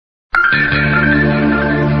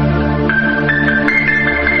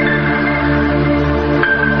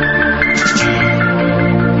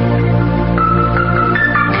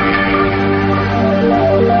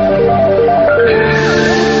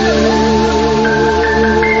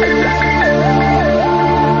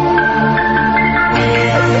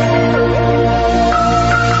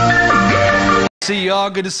y'all.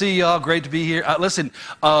 Good to see y'all. Great to be here. Listen,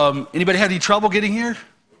 anybody had any trouble getting here?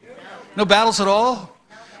 No battles at all?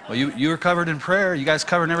 Well, you are covered in prayer. You guys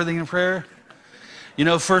covering everything in prayer? You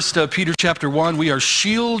know, 1 Peter chapter 1, we are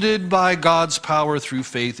shielded by God's power through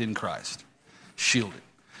faith in Christ. Shielded.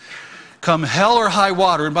 Come hell or high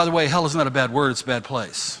water, and by the way, hell is not a bad word, it's a bad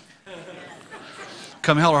place.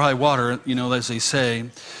 Come hell or high water, you know, as they say.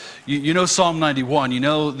 You know Psalm 91, you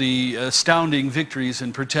know the astounding victories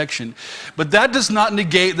and protection. But that does not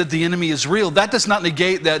negate that the enemy is real. That does not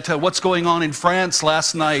negate that what's going on in France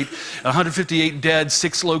last night, 158 dead,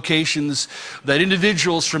 6 locations, that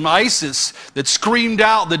individuals from ISIS that screamed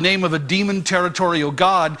out the name of a demon territorial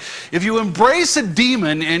god. If you embrace a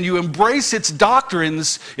demon and you embrace its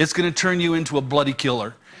doctrines, it's going to turn you into a bloody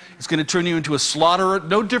killer. It's going to turn you into a slaughterer.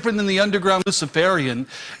 No different than the underground Luciferian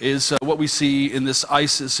is what we see in this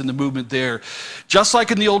ISIS and the movement there. Just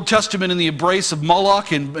like in the Old Testament in the embrace of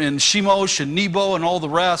Moloch and Shemosh and Nebo and all the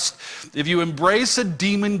rest, if you embrace a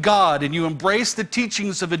demon god and you embrace the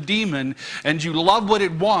teachings of a demon and you love what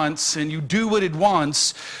it wants and you do what it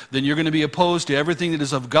wants, then you're going to be opposed to everything that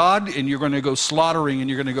is of God, and you're going to go slaughtering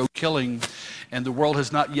and you're going to go killing. And the world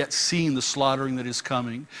has not yet seen the slaughtering that is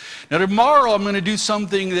coming. Now tomorrow I'm going to do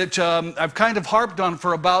something that I've kind of harped on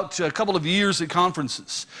for about a couple of years at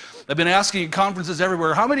conferences. I've been asking at conferences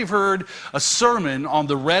everywhere, how many have heard a sermon on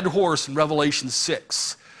the red horse in Revelation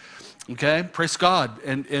 6? Okay, praise God.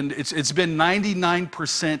 And it's been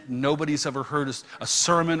 99% nobody's ever heard a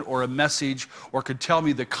sermon or a message or could tell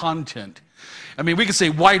me the content. I mean, we could say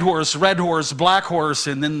white horse, red horse, black horse,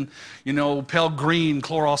 and then, you know, pale green,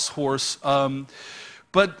 chloros horse.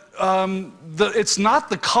 It's not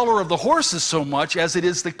the color of the horses so much as it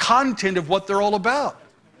is the content of what they're all about.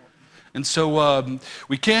 And so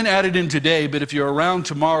we can add it in today, but if you're around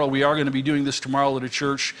tomorrow, we are going to be doing this tomorrow at a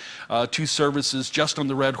church, 2 services just on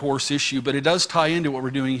the red horse issue, but it does tie into what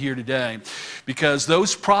we're doing here today, because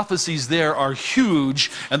those prophecies there are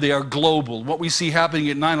huge and they are global. What we see happening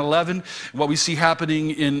at 9/11, what we see happening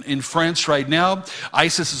in France right now,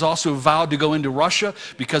 ISIS has also vowed to go into Russia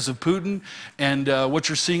because of Putin, and what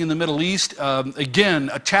you're seeing in the Middle East,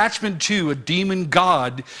 again, attachment to a demon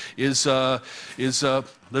god is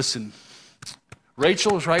listen,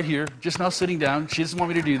 Rachel is right here, just now sitting down. She doesn't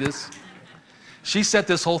want me to do this. She set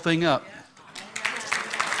this whole thing up.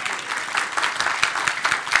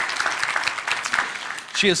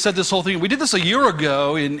 She has set this whole thing. We did this a year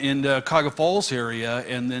ago in Cuyahoga Falls area,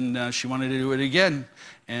 and then she wanted to do it again.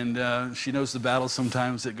 And she knows the battle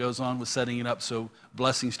sometimes that goes on with setting it up. So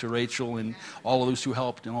blessings to Rachel and all of those who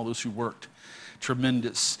helped and all those who worked.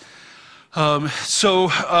 Tremendous.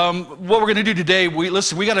 What we're going to do today,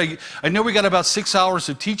 I know we got about 6 hours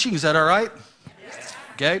of teaching. Is that all right? Yes.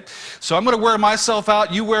 Okay. So I'm going to wear myself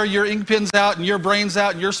out. You wear your ink pens out and your brains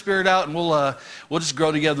out and your spirit out, and we'll just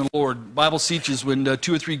grow together in the Lord. The Bible teaches when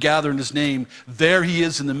 2 or 3 gather in His name, there He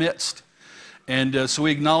is in the midst. And so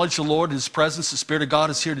we acknowledge the Lord, His presence. The Spirit of God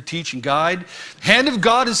is here to teach and guide. The hand of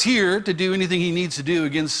God is here to do anything He needs to do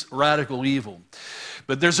against radical evil.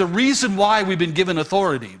 But there's a reason why we've been given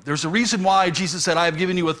authority. There's a reason why Jesus said, I have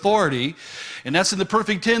given you authority. And that's in the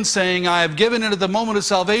perfect tense, saying, I have given it at the moment of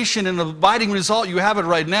salvation, and the abiding result, you have it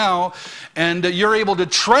right now. And you're able to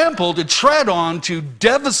trample, to tread on, to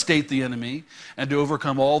devastate the enemy, and to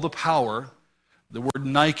overcome all the power, the word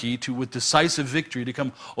Nike, with decisive victory,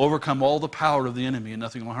 to overcome all the power of the enemy, and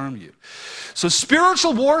nothing will harm you. So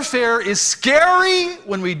spiritual warfare is scary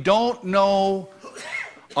when we don't know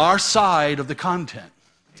our side of the content.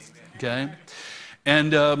 Okay?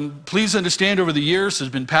 And please understand, over the years, there's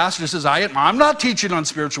been pastors that says, I'm not teaching on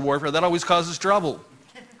spiritual warfare. That always causes trouble.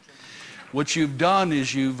 What you've done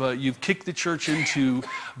is you've kicked the church into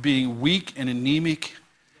being weak and anemic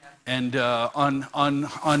and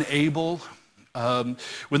unable.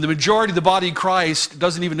 When the majority of the body of Christ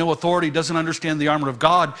doesn't even know authority, doesn't understand the armor of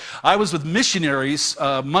God. I was with missionaries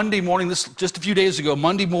Monday morning, this just a few days ago,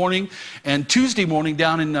 Monday morning and Tuesday morning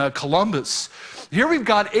down in Columbus. Here we've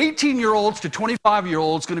got 18-year-olds to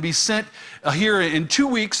 25-year-olds going to be sent here in 2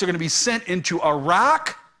 weeks. They're going to be sent into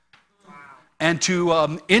Iraq and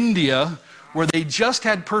to India, where they just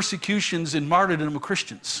had persecutions and martyrdom of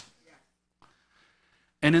Christians.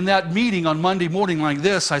 And in that meeting on Monday morning like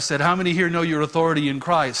this, I said, how many here know your authority in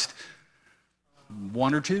Christ?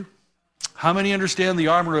 1 or 2. How many understand the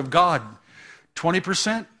armor of God?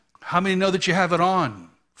 20%. How many know that you have it on?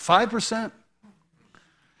 5%.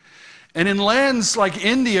 And in lands like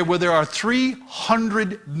India, where there are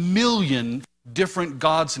 300 million different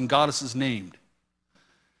gods and goddesses named,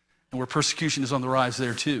 and where persecution is on the rise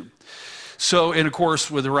there too. So, and of course,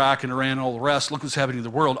 with Iraq and Iran and all the rest, look what's happening in the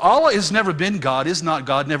world. Allah has never been God, is not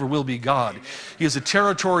God, never will be God. He is a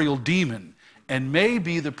territorial demon and may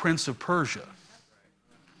be the prince of Persia.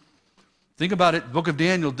 Think about it, book of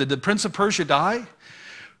Daniel, did the prince of Persia die?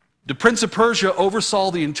 The prince of Persia oversaw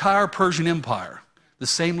the entire Persian Empire, the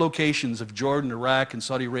same locations of Jordan, Iraq, and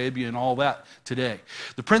Saudi Arabia and all that today.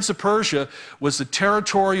 The prince of Persia was the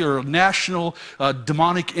territorial or national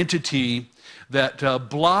demonic entity that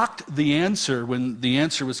blocked the answer when the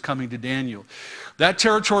answer was coming to Daniel. That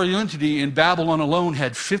territorial entity in Babylon alone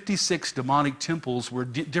had 56 demonic temples where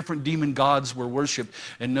different demon gods were worshipped,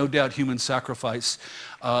 and no doubt human sacrifice.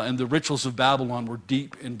 And the rituals of Babylon were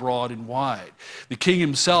deep and broad and wide. The king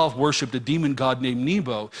himself worshipped a demon god named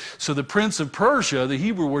Nebo. So the prince of Persia, the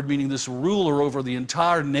Hebrew word meaning this ruler over the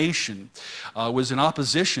entire nation, was in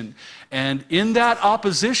opposition. And in that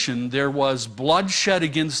opposition, there was bloodshed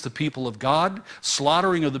against the people of God,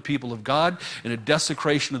 slaughtering of the people of God, and a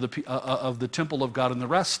desecration of the temple of God and the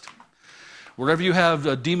rest. Wherever you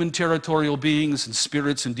have demon territorial beings and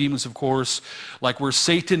spirits and demons, of course, like where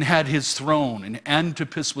Satan had his throne and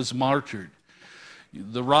Antipas was martyred,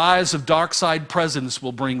 the rise of dark side presence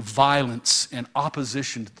will bring violence and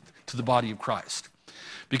opposition to the body of Christ.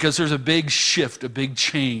 Because there's a big shift, a big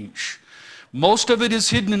change. Most of it is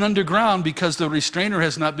hidden and underground because the restrainer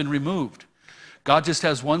has not been removed. God just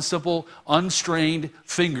has one simple, unstrained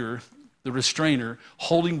finger, the restrainer,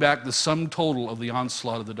 holding back the sum total of the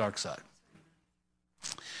onslaught of the dark side.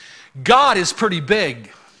 God is pretty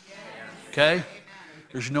big, okay?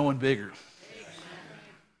 There's no one bigger.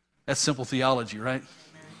 That's simple theology, right?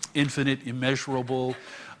 Infinite, immeasurable,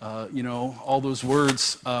 all those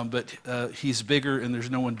words, but he's bigger and there's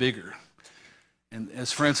no one bigger. And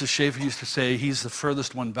as Francis Schaeffer used to say, he's the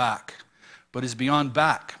furthest one back, but is beyond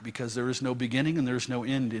back because there is no beginning and there is no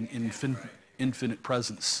end in infinite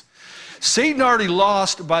presence. Satan already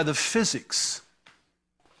lost by the physics.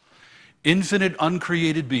 Infinite,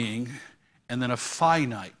 uncreated being, and then a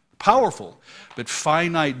finite, powerful, but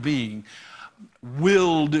finite being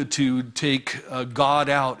willed to take God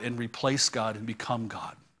out and replace God and become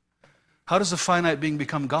God. How does a finite being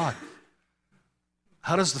become God?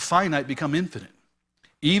 How does the finite become infinite?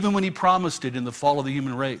 Even when he promised it in the fall of the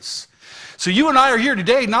human race. So you and I are here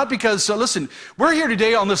today not because, listen, we're here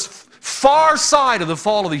today on this far side of the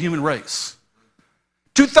fall of the human race.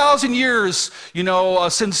 2,000 years,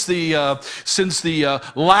 since the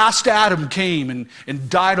last Adam came and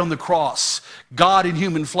died on the cross, God in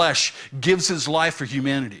human flesh gives his life for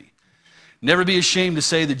humanity. Never be ashamed to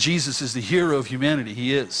say that Jesus is the hero of humanity.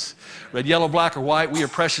 He is. Red, yellow, black, or white, we are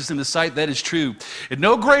precious in his sight. That is true. And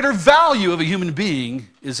no greater value of a human being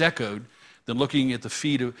is echoed than looking at the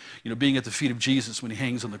feet of, being at the feet of Jesus when he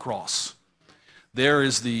hangs on the cross. There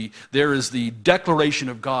is the declaration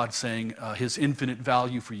of God saying his infinite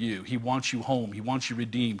value for you. He wants you home. He wants you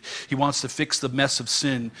redeemed. He wants to fix the mess of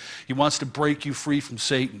sin. He wants to break you free from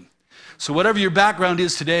Satan. So whatever your background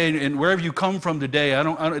is today and wherever you come from today,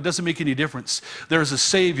 it doesn't make any difference. There is a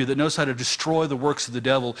Savior that knows how to destroy the works of the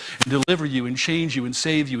devil and deliver you and change you and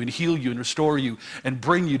save you and heal you and restore you and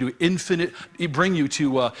bring you to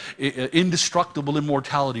indestructible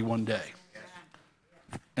immortality one day.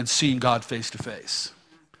 And seeing God face to face.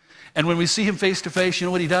 And when we see him face to face, you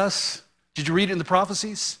know what he does? Did you read it in the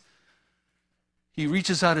prophecies? He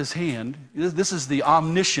reaches out his hand. This is the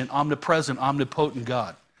omniscient, omnipresent, omnipotent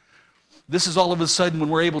God. This is all of a sudden when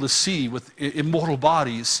we're able to see with immortal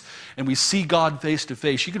bodies and we see God face to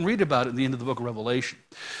face. You can read about it at the end of the book of Revelation.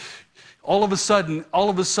 All of a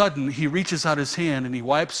sudden, he reaches out his hand and he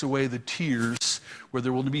wipes away the tears where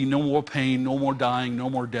there will be no more pain, no more dying, no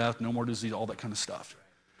more death, no more disease, all that kind of stuff.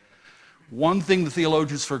 One thing the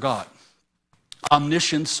theologians forgot: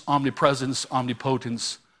 omniscience, omnipresence,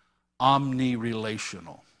 omnipotence,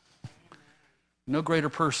 omni-relational. No greater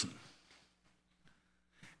person.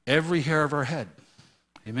 Every hair of our head.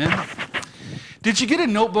 Amen? Did you get a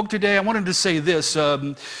notebook today? I wanted to say this.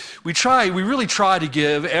 We really try to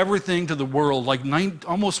give everything to the world. Like we're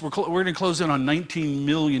going to close in on 19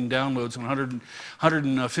 million downloads on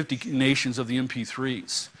 150 nations of the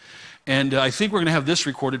MP3s. And I think we're going to have this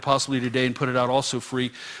recorded possibly today and put it out also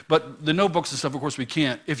free. But the notebooks and stuff, of course, we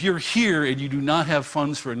can't. If you're here and you do not have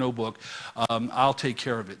funds for a notebook, I'll take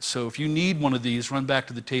care of it. So if you need one of these, run back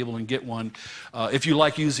to the table and get one. If you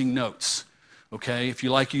like using notes, okay? If you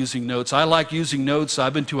like using notes. I like using notes.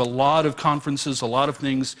 I've been to a lot of conferences, a lot of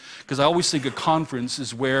things, because I always think a conference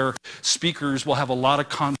is where speakers will have a lot of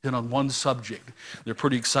content on one subject. They're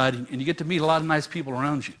pretty exciting, and you get to meet a lot of nice people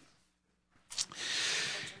around you.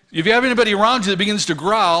 If you have anybody around you that begins to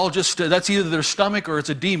growl, that's either their stomach or it's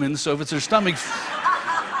a demon. So if it's their stomach,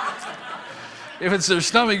 If it's their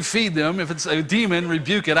stomach, feed them. If it's a demon,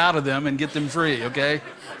 rebuke it out of them and get them free, okay?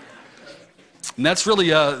 And that's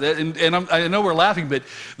really, I know we're laughing, but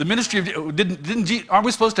the ministry of, aren't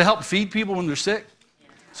we supposed to help feed people when they're sick?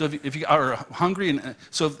 So if you are hungry, and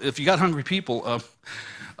so if you got hungry people,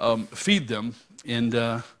 feed them. And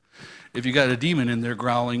if you got a demon in there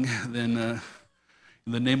growling, then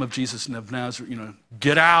in the name of Jesus of Nazareth,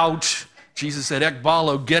 get out. Jesus said,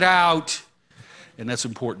 ekbalo, get out. And that's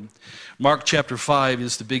important. Mark chapter 5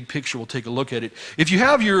 is the big picture. We'll take a look at it. If you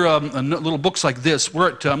have your little books like this,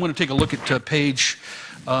 I'm going to take a look at page,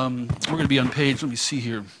 we're going to be on page, let me see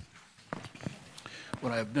here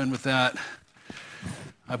what I've done with that.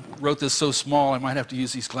 I wrote this so small I might have to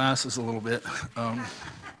use these glasses a little bit.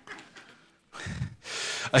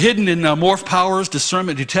 Hidden in morph powers,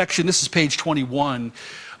 discernment, detection. This is page 21.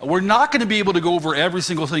 We're not going to be able to go over every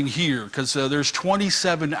single thing here because there's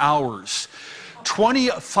 27 hours.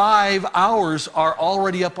 25 hours are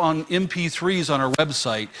already up on MP3s on our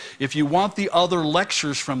website. If you want the other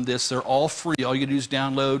lectures from this, they're all free. All you do is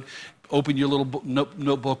download, open your little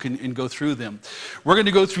notebook and go through them. We're going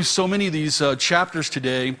to go through so many of these chapters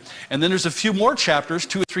today, and then there's a few more chapters,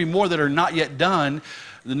 2 or 3 more that are not yet done.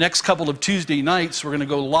 The next couple of Tuesday nights, we're going to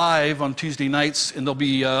go live on Tuesday nights, and they'll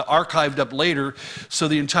be archived up later, so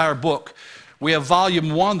the entire book. We have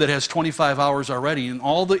volume 1 that has 25 hours already, and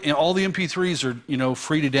all the MP3s are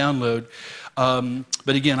free to download.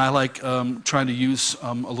 But again, I like trying to use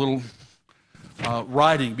a little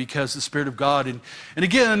writing because the Spirit of God and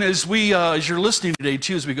again as you're listening today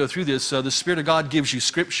too, as we go through this, the Spirit of God gives you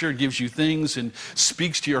scripture, gives you things, and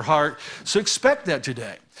speaks to your heart. So expect that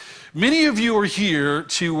today. Many of you are here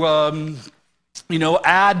to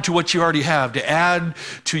add to what you already have, to add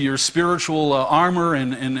to your spiritual armor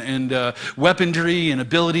and weaponry and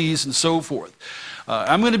abilities and so forth.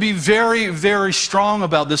 I'm going to be very, very strong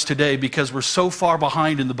about this today because we're so far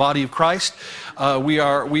behind in the body of Christ. We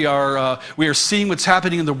are seeing what's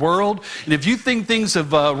happening in the world. And if you think things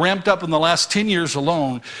have ramped up in the last 10 years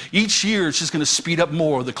alone, each year it's just going to speed up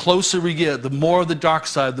more. The closer we get, the more of the dark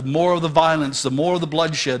side, the more of the violence, the more of the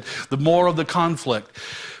bloodshed, the more of the conflict.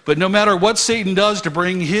 But no matter what Satan does to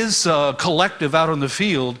bring his collective out on the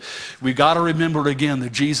field, we've got to remember again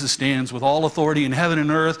that Jesus stands with all authority in heaven and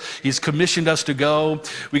earth. He's commissioned us to go.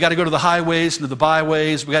 We got to go to the highways and to the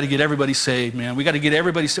byways. We got to get everybody saved, man. We got to get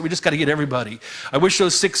everybody saved. We just got to get everybody. I wish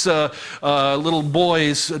those 6 little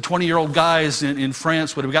boys, 20-year-old guys in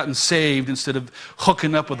France would have gotten saved instead of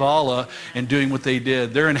hooking up with Allah and doing what they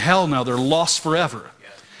did. They're in hell now. They're lost forever.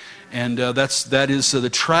 And that is the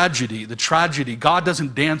tragedy. The tragedy. God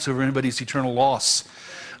doesn't dance over anybody's eternal loss.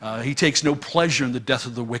 He takes no pleasure in the death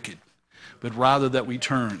of the wicked, but rather that we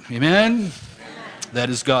turn. Amen? Amen? That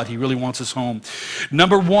is God. He really wants us home.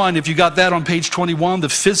 Number 1, if you got that on page 21, the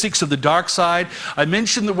physics of the dark side. I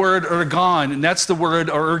mentioned the word ergon, and that's the word,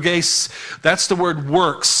 or erges, that's the word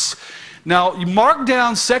works. Now, you mark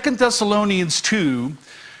down 2 Thessalonians 2,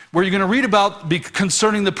 where you're going to read about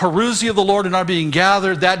concerning the parousia of the Lord and our being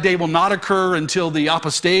gathered. That day will not occur until the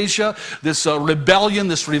apostasia, this rebellion,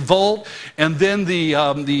 this revolt, and then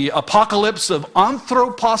the apocalypse of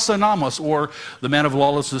anthroposanamos, or the man of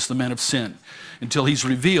lawlessness, the man of sin, until he's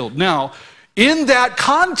revealed. Now, in that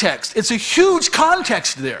context, it's a huge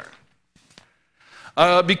context there.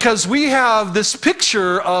 Because we have this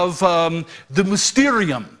picture of the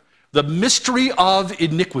mysterium. The mystery of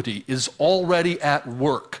iniquity is already at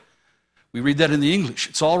work. We read that in the English.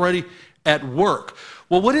 It's already at work.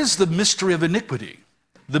 Well, what is the mystery of iniquity?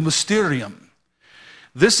 The mysterium.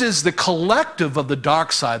 This is the collective of the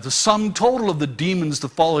dark side, the sum total of the demons, the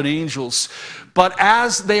fallen angels. But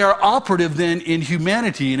as they are operative then in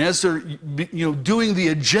humanity, and as they're doing the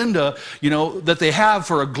agenda that they have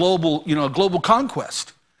for a global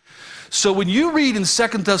conquest. So when you read in 2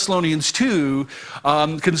 Thessalonians 2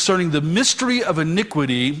 concerning the mystery of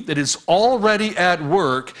iniquity that is already at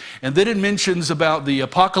work, and then it mentions about the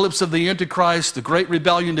apocalypse of the Antichrist, the great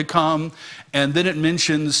rebellion to come, and then it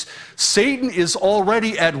mentions Satan is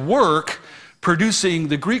already at work producing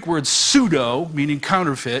the Greek word pseudo, meaning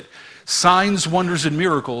counterfeit, signs, wonders, and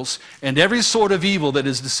miracles, and every sort of evil that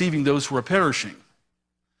is deceiving those who are perishing.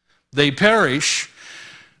 They perish,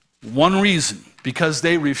 one reason, because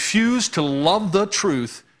they refuse to love the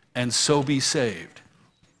truth and so be saved.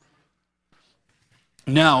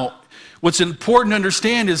 Now, what's important to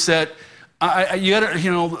understand is that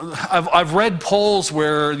I've read polls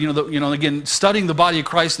where again, studying the body of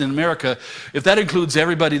Christ in America, if that includes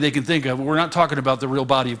everybody they can think of, we're not talking about the real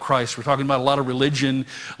body of Christ. We're talking about a lot of religion,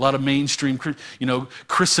 a lot of mainstream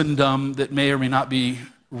Christendom that may or may not be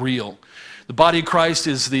real. The body of Christ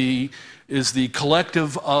is the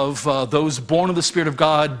collective of those born of the Spirit of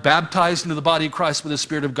God, baptized into the body of Christ with the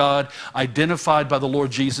Spirit of God, identified by the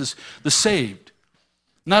Lord Jesus, the saved.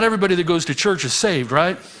 Not everybody that goes to church is saved,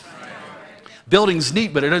 right? Building's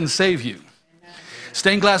neat, but it doesn't save you.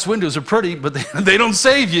 Stained glass windows are pretty, but they don't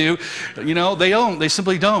save you. You know, they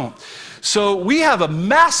simply don't. So we have a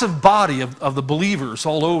massive body of the believers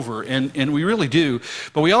all over, and we really do.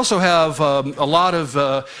 But we also have a lot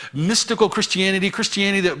of mystical Christianity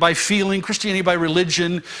that by feeling, Christianity by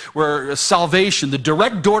religion, where salvation, the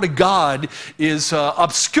direct door to God, is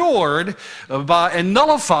obscured and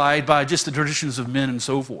nullified by just the traditions of men and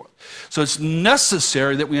so forth. So it's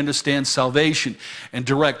necessary that we understand salvation and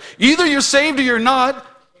direct. Either you're saved or you're not.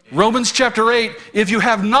 Romans chapter 8, if you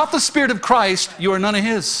have not the Spirit of Christ, you are none of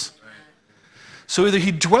His. So either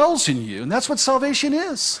He dwells in you, and that's what salvation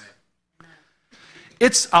is.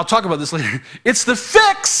 I'll talk about this later. It's the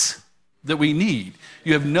fix that we need.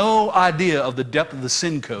 You have no idea of the depth of the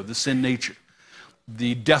sin code, the sin nature,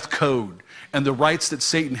 the death code, and the rights that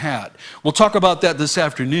Satan had. We'll talk about that this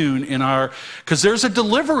afternoon because there's a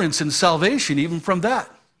deliverance in salvation even from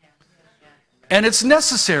that. And it's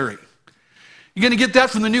necessary. You're going to get that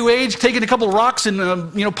from the New Age, taking a couple of rocks and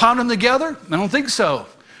pound them together? I don't think so.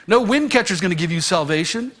 No wind catcher is going to give you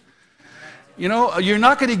salvation. You know, you're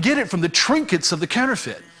not going to get it from the trinkets of the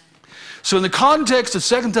counterfeit. So in the context of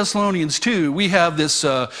 2 Thessalonians 2, we have this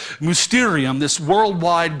mysterium, this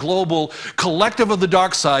worldwide, global, collective of the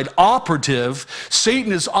dark side, operative.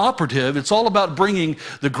 Satan is operative. It's all about bringing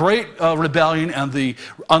the great rebellion and the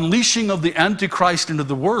unleashing of the Antichrist into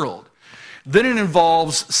the world. Then it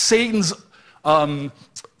involves Satan's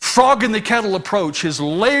frog in the kettle approach, his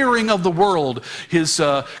layering of the world, his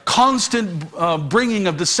constant bringing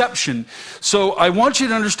of deception. So I want you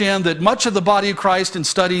to understand that much of the body of Christ and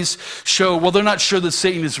studies show, well, they're not sure that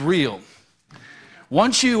Satan is real.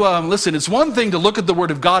 Once you, listen, it's one thing to look at the Word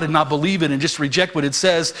of God and not believe it and just reject what it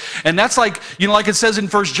says. And that's like, like it says in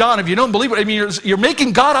 1 John, if you don't believe it, I mean, you're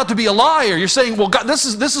making God out to be a liar. You're saying, well, God, this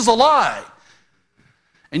is a lie.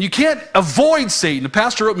 And you can't avoid Satan. A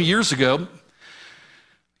pastor wrote me years ago,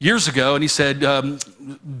 and he said,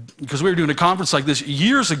 because we were doing a conference like this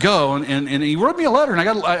years ago, and he wrote me a letter, and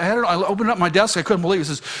I opened up my desk, I couldn't believe it.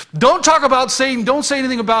 He says, don't talk about Satan, don't say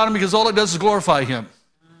anything about him, because all it does is glorify him.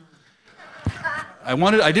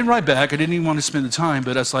 I didn't write back, I didn't even want to spend the time,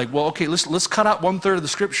 but I was like, well, okay, let's cut out 1/3 of the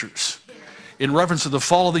scriptures in reference to the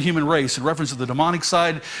fall of the human race, in reference to the demonic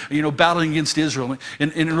side, battling against Israel,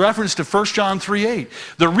 in reference to 1 John 3:8.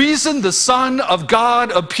 The reason the Son of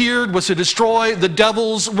God appeared was to destroy the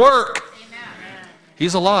devil's work. Amen.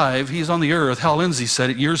 He's alive. He's on the earth. Hal Lindsey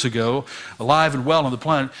said it years ago, alive and well on the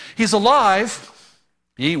planet. He's alive.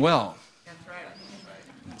 He ain't well. That's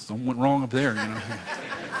right. Something went wrong up there,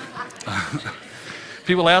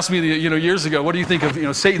 People asked me, years ago, what do you think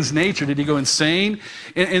of, Satan's nature? Did he go insane?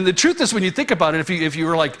 And the truth is, when you think about it, if you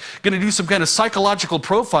were like going to do some kind of psychological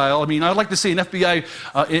profile, I mean, I'd like to see an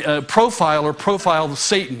FBI profile of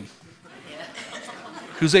Satan,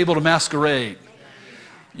 who's able to masquerade.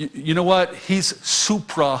 You know what? He's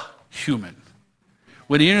suprahuman.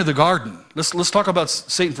 When he entered the garden, let's talk about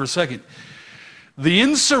Satan for a second. The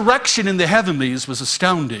insurrection in the heavenlies was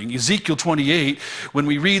astounding. Ezekiel 28, when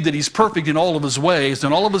we read that he's perfect in all of his ways,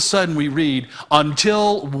 then all of a sudden we read,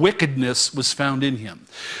 until wickedness was found in him.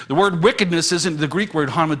 The word wickedness isn't the Greek word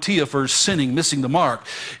hamartia for sinning, missing the mark.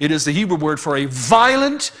 It is the Hebrew word for a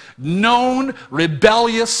violent, known,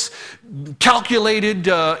 rebellious, calculated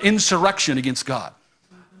insurrection against God.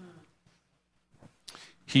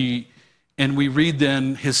 And we read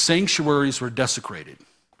then, his sanctuaries were desecrated.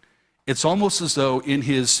 It's almost as though in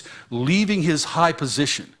his leaving his high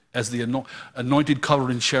position as the anointed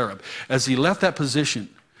covering cherub, as he left that position,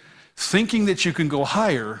 thinking that you can go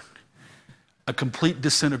higher, a complete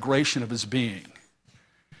disintegration of his being.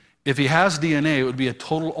 If he has DNA, it would be a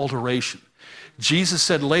total alteration. Jesus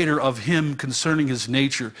said later of him concerning his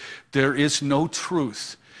nature, there is no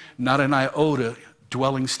truth, not an iota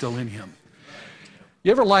dwelling still in him.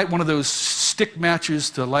 You ever light one of those stick matches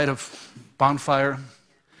to light a bonfire?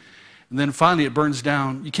 And then finally it burns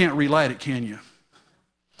down. You can't relight it, can you?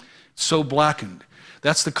 It's so blackened.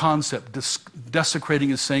 That's the concept, desecrating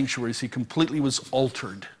his sanctuaries. He completely was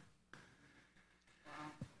altered.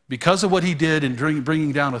 Because of what he did in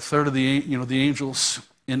bringing down 1/3 of the angels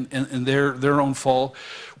in their own fall,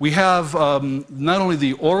 we have not only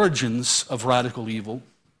the origins of radical evil,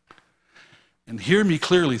 and hear me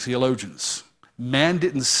clearly, theologians, man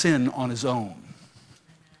didn't sin on his own.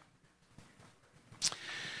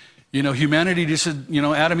 Humanity just,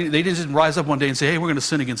 Adam, they didn't rise up one day and say, hey, we're going to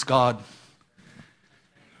sin against God.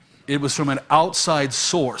 It was from an outside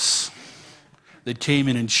source that came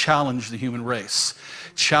in and challenged the human race,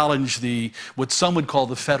 challenged what some would call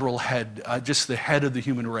the federal head, just the head of the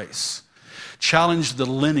human race, challenged the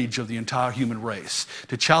lineage of the entire human race.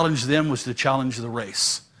 To challenge them was to challenge the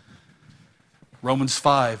race. Romans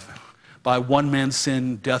 5, by one man's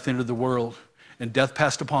sin, death entered the world, and death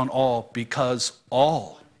passed upon all because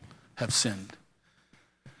all have sinned.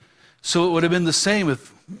 So it would have been the same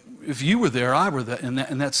if you were there, I were there, in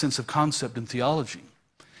that sense of concept and theology.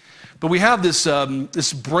 But we have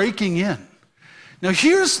this breaking in. Now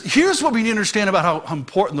here's what we need to understand about how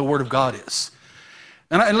important the Word of God is.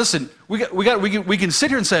 And listen, we can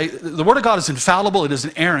sit here and say the Word of God is infallible, it is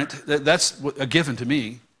inerrant. That's a given to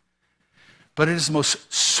me. But it is the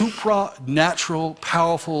most supranatural,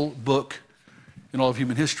 powerful book in all of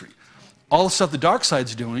human history. All the stuff the dark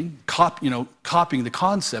side's doing, copying the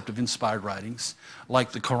concept of inspired writings,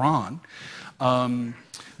 like the Quran,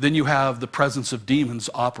 then you have the presence of demons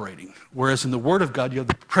operating. Whereas in the Word of God, you have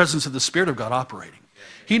the presence of the Spirit of God operating.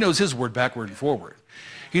 He knows His Word backward and forward.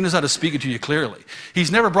 He knows how to speak it to you clearly. He's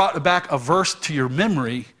never brought back a verse to your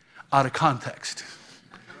memory out of context,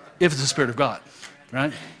 if it's the Spirit of God,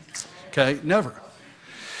 right? Okay, never.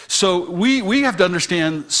 So we have to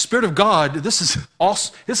understand, Spirit of God, this is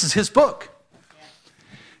His book.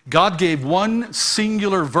 God gave one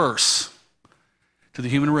singular verse to the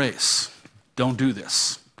human race. Don't do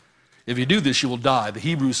this. If you do this, you will die. The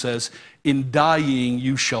Hebrew says, in dying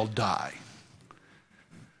you shall die.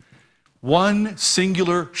 One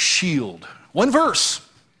singular shield. One verse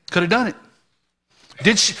could have done it.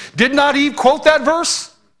 Did not Eve quote that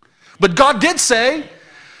verse? But God did say.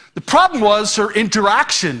 The problem was her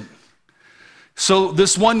interaction. So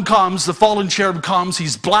this one comes, the fallen cherub comes,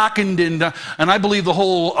 he's blackened, and I believe the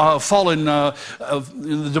whole fallen, the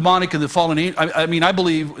demonic and the fallen, I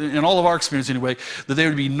believe, in all of our experience anyway, that they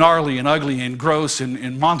would be gnarly and ugly and gross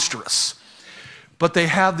and monstrous. But they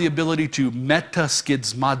have the ability to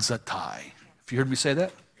metaskizmazatai. Have you heard me say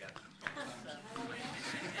that?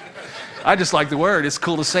 I just like the word. It's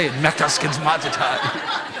cool to say it,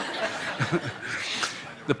 metaskizmazatai.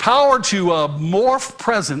 The power to morph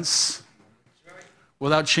presence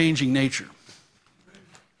without changing nature.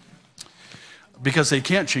 Because they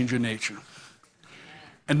can't change their nature.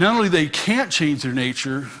 And not only they can't change their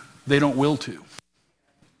nature, they don't will to.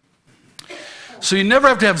 So you never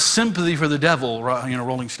have to have sympathy for the devil,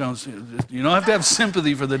 Rolling Stones. You don't have to have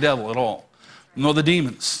sympathy for the devil at all, nor the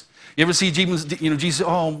demons. You ever see demons, Jesus,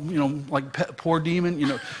 like poor demon?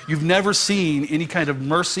 You've never seen any kind of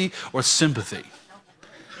mercy or sympathy.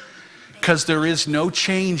 Because there is no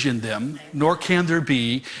change in them, nor can there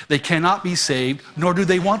be. They cannot be saved, nor do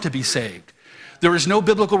they want to be saved. There is no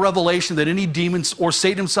biblical revelation that any demons or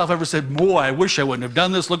Satan himself ever said, boy, I wish I wouldn't have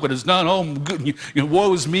done this. Look what it's done. Oh, good.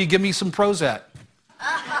 Woe is me. Give me some Prozac.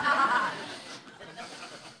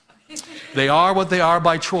 They are what they are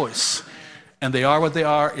by choice. And they are what they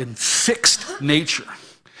are in fixed nature.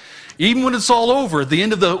 Even when it's all over, at the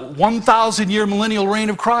end of the 1,000-year millennial reign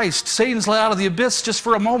of Christ, Satan's let out of the abyss just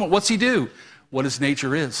for a moment. What's he do? What his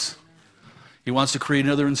nature is. He wants to create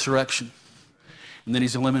another insurrection. And then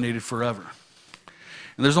he's eliminated forever.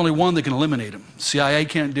 And there's only one that can eliminate him. CIA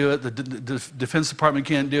can't do it. The Defense Department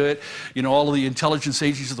can't do it. All of the intelligence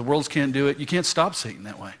agencies of the world can't do it. You can't stop Satan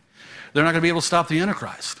that way. They're not going to be able to stop the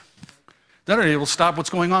Antichrist. They're not able to stop what's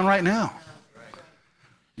going on right now.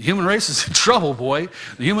 The human race is in trouble, boy.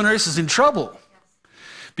 The human race is in trouble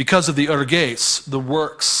because of the erges, the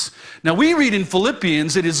works. Now we read in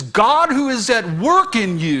Philippians, it is God who is at work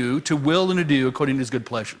in you to will and to do according to His good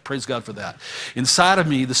pleasure. Praise God for that. Inside of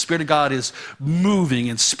me, the Spirit of God is moving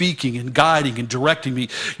and speaking and guiding and directing me.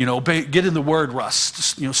 Get in the Word,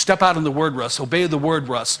 Russ. Step out in the Word, Russ. Obey the Word,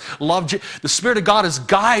 Russ. The Spirit of God is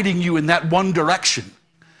guiding you in that one direction.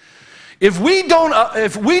 If we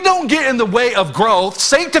don't get in the way of growth,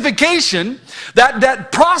 sanctification,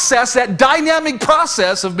 that process, that dynamic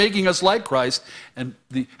process of making us like Christ and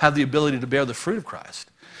have the ability to bear the fruit of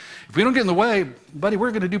Christ. If we don't get in the way, buddy,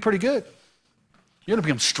 we're going to do pretty good. You're going to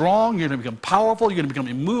become strong. You're going to become powerful. You're going to become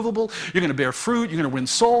immovable. You're going to bear fruit. You're going to win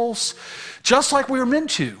souls, just like we were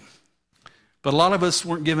meant to. But a lot of us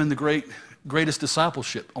weren't given the greatest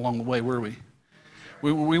discipleship along the way, were we?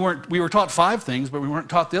 We were taught 5 things, but we weren't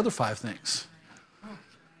taught the other 5 things.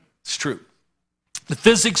 It's true. The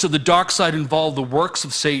physics of the dark side involve the works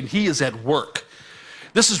of Satan. He is at work.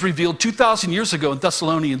 This is revealed 2,000 years ago in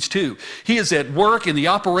Thessalonians 2. He is at work in the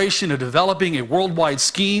operation of developing a worldwide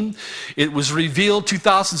scheme. It was revealed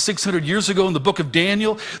 2,600 years ago in the book of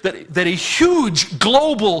Daniel that a huge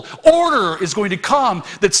global order is going to come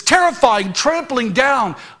that's terrifying, trampling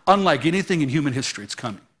down, unlike anything in human history. It's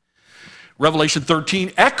coming. Revelation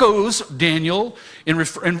 13 echoes Daniel in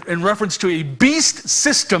reference to a beast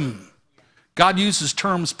system. God uses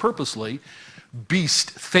terms purposely.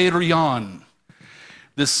 Beast, therion.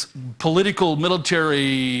 This political,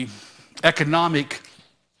 military, economic,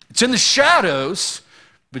 it's in the shadows,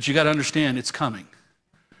 but you got to understand it's coming.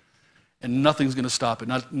 And nothing's going to stop it.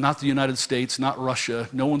 Not the United States, not Russia.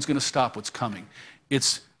 No one's going to stop what's coming.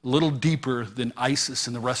 It's a little deeper than ISIS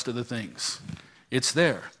and the rest of the things. It's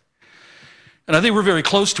there. And I think we're very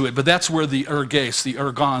close to it, but that's where the erges, the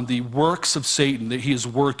ergon, the works of Satan, that he is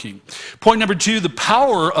working. Point number 2, the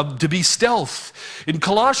power to be stealth. In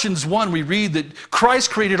Colossians 1, we read that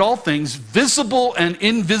Christ created all things, visible and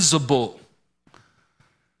invisible.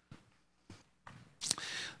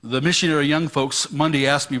 The missionary young folks Monday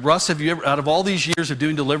asked me, Russ, have you ever, out of all these years of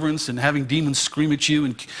doing deliverance and having demons scream at you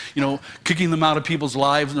and, kicking them out of people's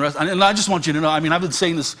lives and the rest, and I just want you to know, I've been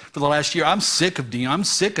saying this for the last year, I'm sick of demons, I'm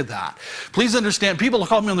sick of that. Please understand, people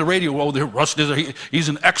call me on the radio, Russ Dizdar, he's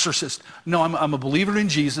an exorcist. No, I'm a believer in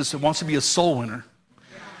Jesus that wants to be a soul winner.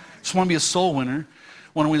 Just want to be a soul winner.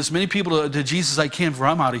 Want to win as many people to Jesus as I can before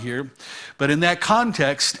I'm out of here. But in that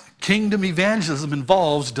context, kingdom evangelism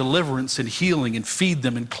involves deliverance and healing and feed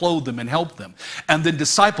them and clothe them and help them and then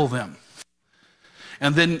disciple them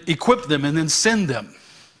and then equip them and then send them,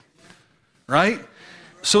 right?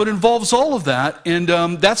 So it involves all of that, and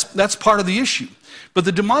that's part of the issue. But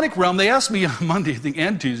the demonic realm, they asked me on Monday, I think,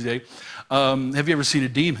 and Tuesday, have you ever seen a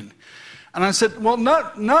demon? And I said, well,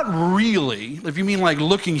 not really. If you mean like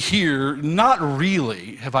looking here, not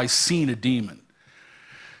really have I seen a demon.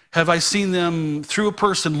 Have I seen them through a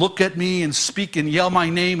person look at me and speak and yell my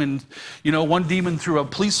name? And, one demon through a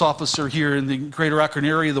police officer here in the greater Akron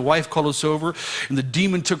area, the wife called us over, and the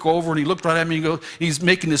demon took over, and he looked right at me and he's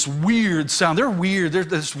making this weird sound. They're weird. There's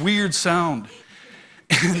this weird sound.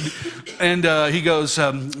 And he goes,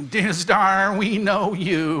 Dizdar, we know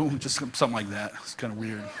you. Just something like that. It's kind of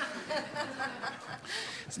weird.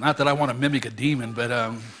 It's not that I want to mimic a demon,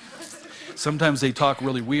 but sometimes they talk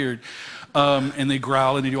really weird, and they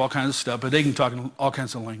growl and they do all kinds of stuff, but they can talk in all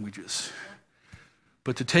kinds of languages.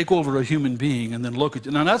 But to take over a human being and then look at,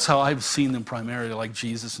 now that's how I've seen them primarily, like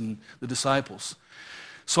Jesus and the disciples.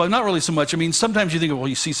 So I'm not really so much, sometimes you think, well,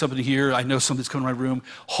 you see something here, I know something's coming in my room.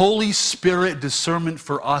 Holy Spirit discernment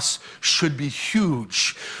for us should be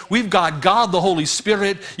huge. We've got God, the Holy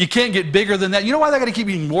Spirit. You can't get bigger than that. You know why they got to keep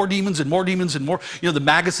eating more demons and more demons and more? The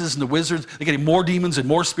Maguses and the wizards, they're getting more demons and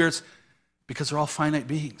more spirits because they're all finite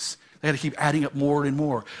beings. They got to keep adding up more and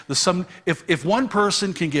more. If one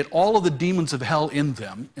person can get all of the demons of hell in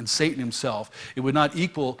them, and Satan himself, it would not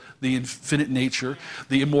equal the infinite nature,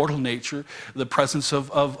 the immortal nature, the presence of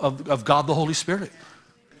God the Holy Spirit.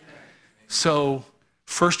 So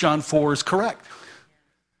 1 John 4 is correct.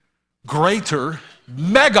 Greater,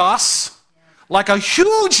 megos, like a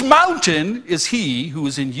huge mountain is he who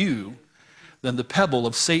is in you than the pebble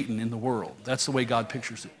of Satan in the world. That's the way God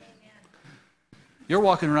pictures it. You're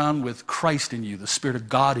walking around with Christ in you, the Spirit of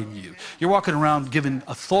God in you. You're walking around given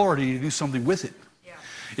authority to do something with it. Yeah.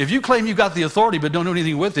 If you claim you've got the authority but don't do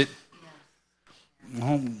anything with it,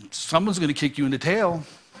 well, someone's going to kick you in the tail.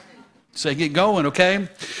 Say, get going, okay?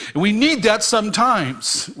 And we need that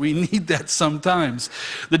sometimes. We need that sometimes.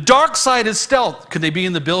 The dark side is stealth. Can they be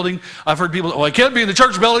in the building? I've heard people, I can't be in the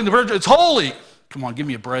church building. It's holy. Come on, give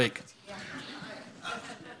me a break.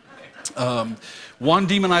 One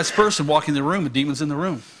demonized person walking in the room, the demon's in the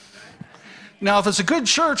room. Now, if it's a good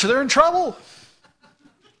church, they're in trouble.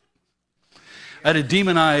 I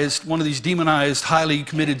had one of these demonized, highly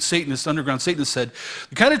committed Satanists, underground Satanists said,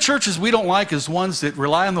 the kind of churches we don't like is ones that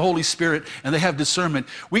rely on the Holy Spirit and they have discernment.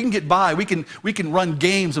 We can get by. We can run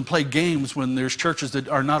games and play games when there's churches that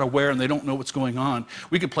are not aware and they don't know what's going on.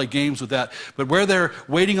 We can play games with that. But where they're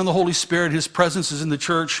waiting on the Holy Spirit, His presence is in the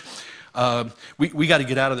church, we got to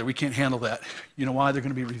get out of there. We can't handle that. You know why? They're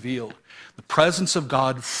going to be revealed. The presence of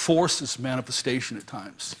God forces manifestation at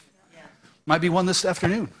times. Might be one this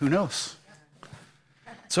afternoon. Who knows?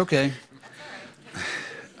 It's okay.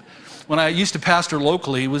 When I used to pastor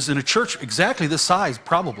locally, it was in a church exactly this size,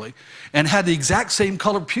 probably, and had the exact same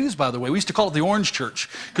colored pews, by the way. We used to call it the Orange Church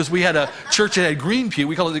because we had a church that had green pew.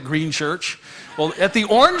 We call it the Green Church. Well, at the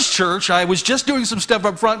Orange Church, I was just doing some stuff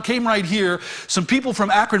up front, came right here. Some people from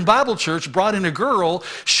Akron Bible Church brought in a girl,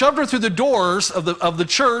 shoved her through the doors of the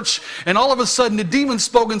church, and all of a sudden the demon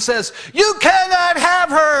spoke and says, "You cannot have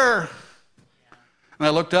her." And I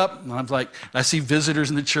looked up, and I was like, I see visitors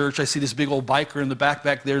in the church. I see this big old biker in the back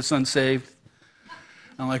there, that's unsaved.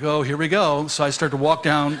 I'm like, oh, here we go. So I start to walk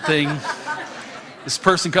down thing. This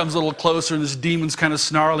person comes a little closer, and this demon's kind of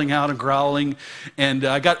snarling out and growling. And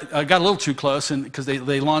I got a little too close, and because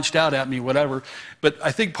they launched out at me, whatever. But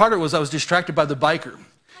I think part of it was I was distracted by the biker.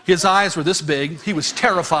 His eyes were this big. He was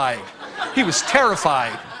terrified. He was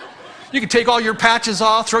terrified. You can take all your patches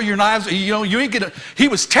off, throw your knives. You ain't gonna. He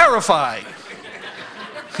was terrified.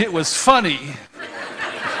 It was funny.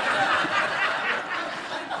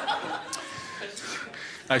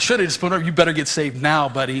 I should have just put up, you better get saved now,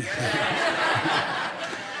 buddy.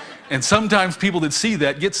 And sometimes people that see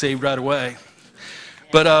that get saved right away.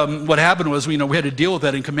 But what happened was, we had to deal with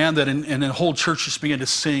that and command that, and the whole church just began to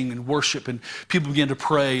sing and worship, and people began to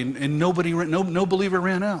pray, and no believer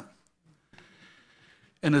ran out.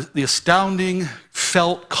 And the astounding,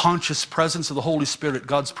 felt, conscious presence of the Holy Spirit,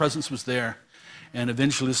 God's presence was there. And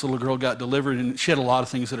eventually this little girl got delivered, and she had a lot of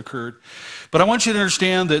things that occurred. But I want you to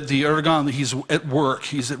understand that the Ergon, that he's at work.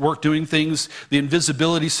 He's at work doing things, the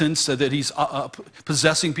invisibility sense that he's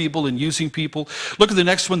possessing people and using people. Look at the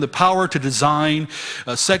next one, the power to design.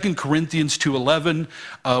 2 Corinthians 2:11,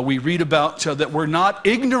 we read about that we're not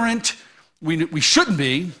ignorant, we shouldn't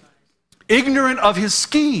be, ignorant of his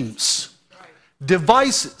schemes,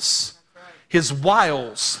 devices, his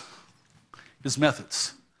wiles, his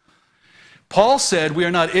methods. Paul said we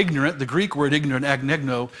are not ignorant. The Greek word ignorant,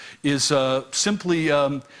 agnegno, is simply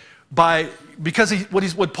because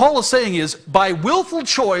what Paul is saying is, by willful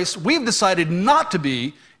choice, we've decided not to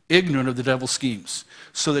be ignorant of the devil's schemes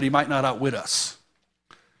so that he might not outwit us.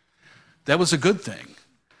 That was a good thing.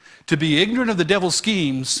 To be ignorant of the devil's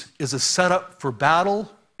schemes is a setup for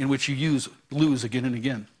battle in which you lose again and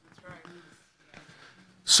again.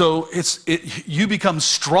 So you become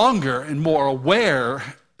stronger and more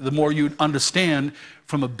aware the more you understand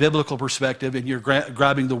from a biblical perspective, and you're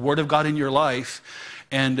grabbing the Word of God in your life.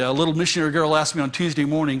 And a little missionary girl asked me on Tuesday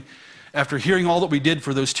morning, after hearing all that we did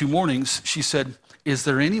for those 2 mornings, she said, is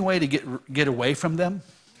there any way to get away from them?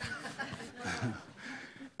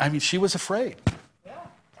 I mean, she was afraid.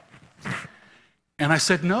 And I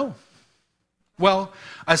said, no. Well,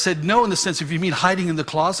 I said no in the sense, if you mean hiding in the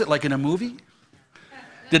closet like in a movie.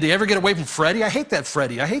 Did they ever get away from Freddie? I hate that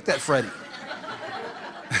Freddie. I hate that Freddie.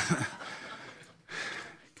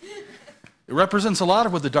 It represents a lot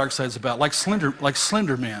of what the dark side is about, like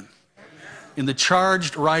Slender Man, in the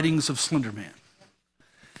charged writings of Slender Man.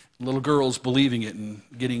 Little girls believing it and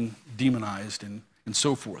getting demonized and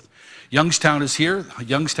so forth. Youngstown is here.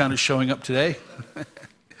 Youngstown is showing up today.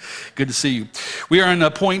 Good to see you. We are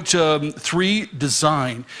on point 3,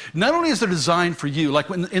 design. Not only is there design for you, like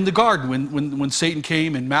in the garden, when Satan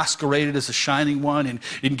came and masqueraded as a shining one and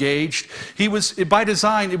engaged, he was by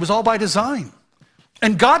design. It was all by design.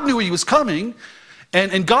 And God knew he was coming,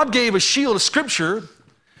 and God gave a shield of Scripture.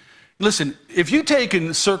 Listen, if you take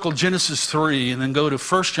and circle Genesis 3 and then go to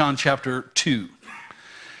 1 John chapter 2,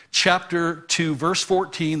 verse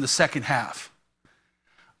 14, the second half.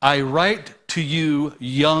 I write to you,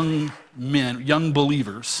 young men, young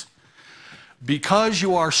believers, because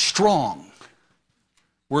you are strong,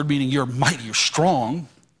 word meaning you're mighty, you're strong,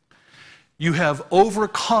 you have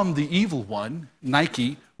overcome the evil one,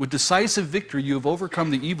 Nike, with decisive victory you have overcome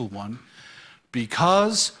the evil one,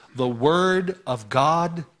 because the word of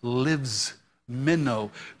God lives, minnow,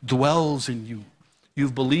 dwells in you.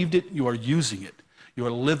 You've believed it, you are using it. You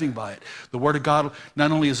are living by it. The Word of God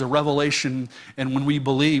not only is a revelation, and when we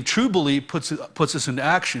believe, true belief puts us into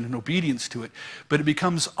action and obedience to it, but it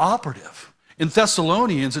becomes operative. In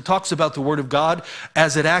Thessalonians, it talks about the Word of God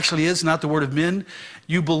as it actually is, not the word of men.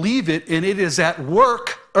 You believe it, and it is at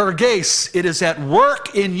work, erges, it is at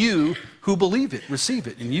work in you who believe it, receive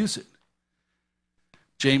it, and use it.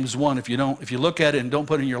 James 1, if you look at it and don't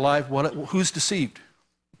put it in your life, who's deceived?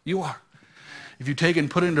 You are. If you take it and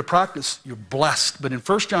put it into practice, you're blessed. But in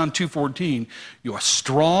 1 John 2:14, you are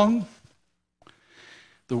strong.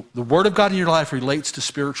 The Word of God in your life relates to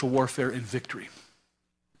spiritual warfare and victory.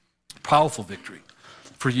 Powerful victory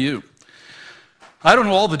for you. I don't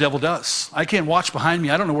know all the devil does. I can't watch behind me.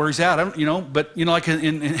 I don't know where he's at. But like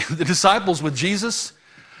in the disciples with Jesus,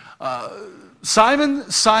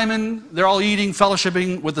 Simon, they're all eating,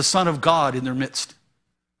 fellowshipping with the Son of God in their midst.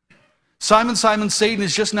 Simon, Satan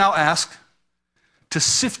has just now asked to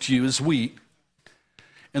sift you as wheat.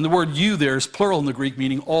 And the word you there is plural in the Greek,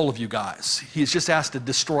 meaning all of you guys. He's just asked to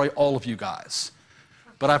destroy all of you guys.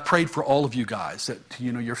 But I've prayed for all of you guys that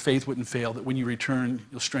your faith wouldn't fail, that when you return,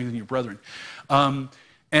 you'll strengthen your brethren. And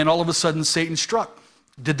all of a sudden, Satan struck.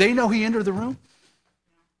 Did they know he entered the room?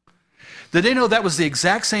 Did they know that was the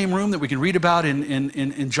exact same room that we can read about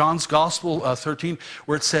in John's Gospel 13,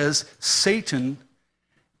 where it says Satan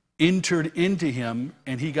entered into him,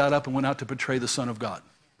 and he got up and went out to betray the Son of God?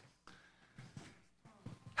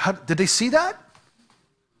 Did they see that?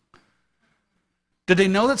 Did they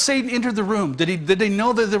know that Satan entered the room? Did they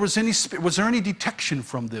know that there was any detection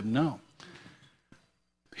from them? No.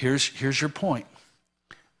 Here's your point.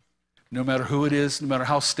 No matter who it is, no matter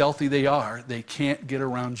how stealthy they are, they can't get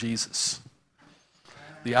around Jesus.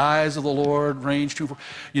 The eyes of the Lord range too far.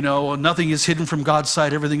 You know, nothing is hidden from God's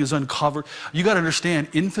sight. Everything is uncovered. You got to understand,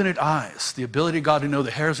 infinite eyes, the ability of God to know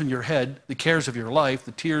the hairs on your head, the cares of your life,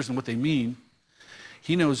 the tears and what they mean.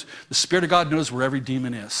 He knows, the Spirit of God knows where every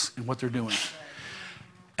demon is and what they're doing.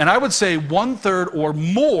 And I would say 1/3 or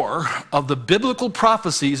more of the biblical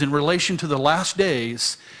prophecies in relation to the last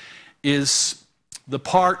days is the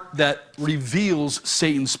part that reveals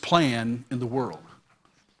Satan's plan in the world.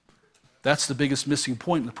 That's the biggest missing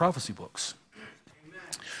point in the prophecy books.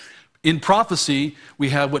 In prophecy, we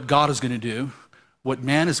have what God is going to do, what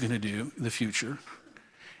man is going to do in the future.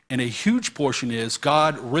 And a huge portion is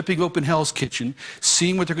God ripping open hell's kitchen,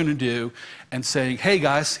 seeing what they're going to do, and saying, hey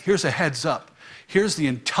guys, here's a heads up. Here's the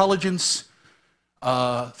intelligence,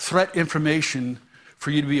 threat information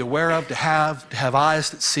for you to be aware of, to have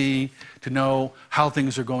eyes that see, to know how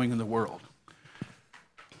things are going in the world.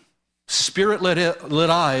 Spirit-lit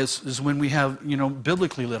eyes is when we have,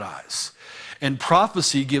 biblically lit eyes. And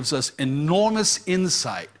prophecy gives us enormous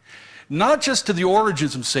insight, not just to the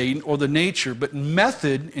origins of Satan or the nature, but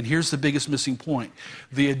method, and here's the biggest missing point,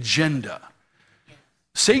 the agenda.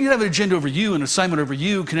 Satan can have an agenda over you, an assignment over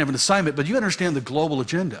you, can have an assignment, but you understand the global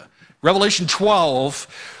agenda. Revelation 12,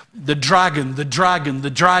 the dragon.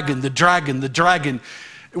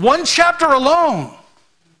 One chapter alone.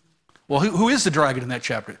 Well, who is the dragon in that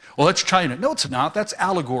chapter? Well, that's China. No, it's not. That's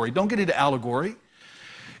allegory. Don't get into allegory.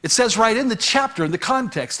 It says right in the chapter, in the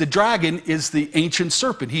context, the dragon is the ancient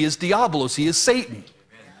serpent. He is Diabolos. He is Satan.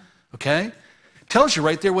 Okay? Tells you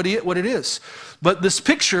right there what it is. But this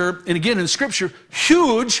picture, and again in Scripture,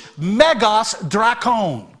 huge, megas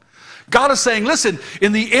drakon. God is saying, listen,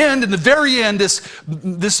 in the end, in the very end,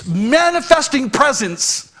 this manifesting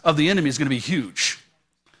presence of the enemy is going to be huge.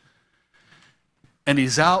 And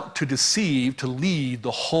he's out to deceive, to lead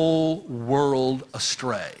the whole world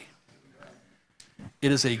astray.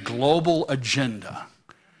 It is a global agenda.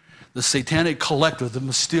 The satanic collective, the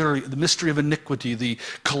mystery of iniquity, the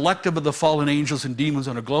collective of the fallen angels and demons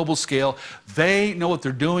on a global scale, they know what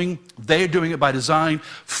they're doing. They are doing it by design,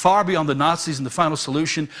 far beyond the Nazis and the Final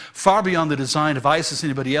Solution, far beyond the design of ISIS,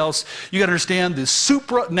 anybody else. You got to understand the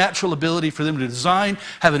supernatural ability for them to design,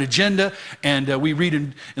 have an agenda, and we read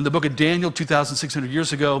in the book of Daniel 2,600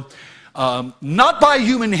 years ago, not by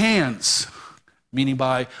human hands, meaning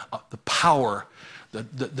by the power.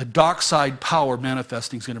 The dark side power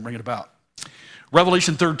manifesting is going to bring it about.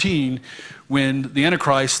 Revelation 13, when the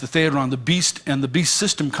Antichrist, the Theodron, the beast, and the beast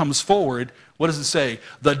system comes forward, what does it say?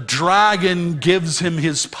 The dragon gives him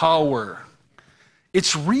his power.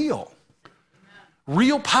 It's real.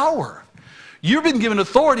 Real power. You've been given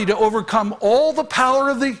authority to overcome all the power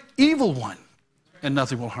of the evil one, and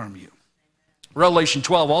nothing will harm you. Revelation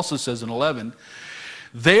 12 also says in 11,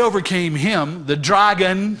 they overcame him, the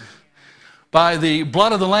dragon, by the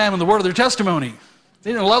blood of the Lamb and the word of their testimony.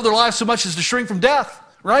 They didn't love their lives so much as to shrink from death,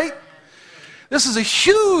 right? This is a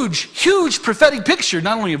huge, huge prophetic picture,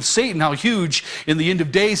 not only of Satan, how huge in the end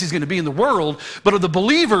of days he's going to be in the world, but of the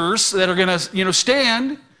believers that are going to,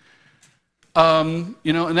 stand. And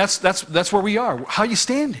that's where we are. How are you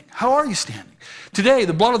standing? How are you standing? Today,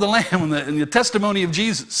 the blood of the Lamb and the testimony of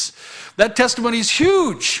Jesus. That testimony is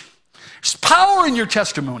huge. There's power in your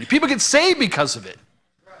testimony. People get saved because of it.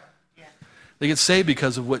 They get saved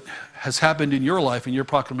because of what has happened in your life and your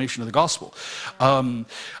proclamation of the gospel. I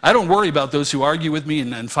don't worry about those who argue with me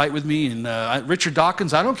and fight with me. And Richard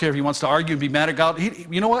Dawkins, I don't care if he wants to argue and be mad at God.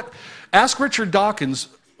 You know what? Ask Richard Dawkins,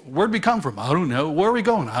 where'd we come from? I don't know. Where are we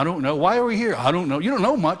going? I don't know. Why are we here? I don't know. You don't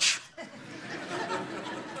know much.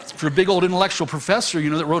 For a big old intellectual professor,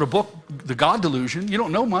 that wrote a book, The God Delusion, you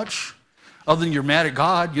don't know much. Other than you're mad at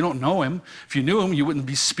God, you don't know him. If you knew him, you wouldn't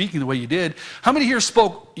be speaking the way you did. How many here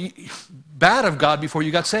spoke bad of God before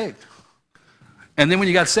you got saved? And then when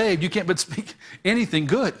you got saved, you can't but speak anything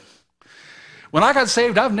good. When I got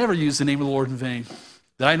saved, I've never used the name of the Lord in vain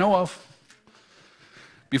that I know of.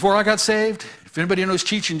 Before I got saved, if anybody knows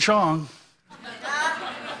Cheech and Chong,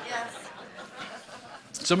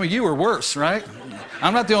 some of you are worse, right?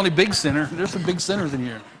 I'm not the only big sinner. There's some big sinners in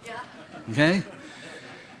here. Okay?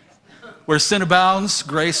 Where sin abounds,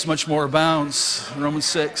 grace much more abounds. Romans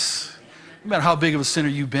 6. No matter how big of a sinner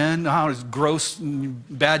you've been, how gross and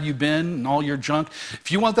bad you've been, and all your junk.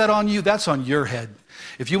 If you want that on you, that's on your head.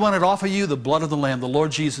 If you want it off of you, the blood of the Lamb, the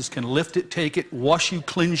Lord Jesus can lift it, take it, wash you,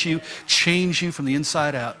 cleanse you, change you from the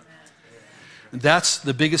inside out. That's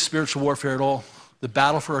the biggest spiritual warfare at all, the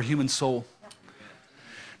battle for our human soul.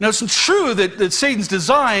 Now, it's true that Satan's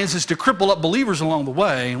designs is to cripple up believers along the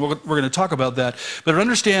way, and we're going to talk about that. But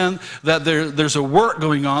understand that there's a work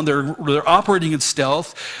going on. They're operating in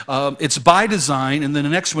stealth. It's by design. And then the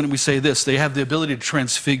next one we say this: they have the ability to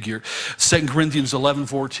transfigure. 2 Corinthians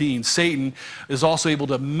 11:14. Satan is also able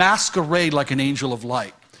to masquerade like an angel of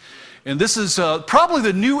light. And this is probably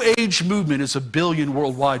the New Age movement is 1 billion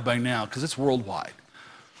worldwide by now, because it's worldwide.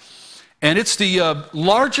 And it's the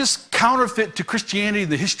largest counterfeit to Christianity in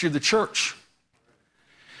the history of the church.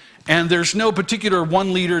 And there's no particular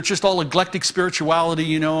one leader. It's just all eclectic spirituality,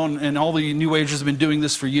 you know, and all the New Agers have been doing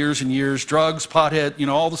this for years and years. Drugs, pothead, you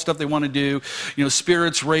know, all the stuff they want to do. You know,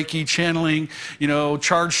 spirits, Reiki, channeling, you know,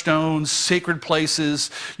 charged stones, sacred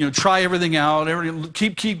places. You know, try everything out.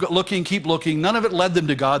 Keep looking. None of it led them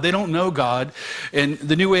to God. They don't know God. And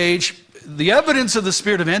the New Age, the evidence of the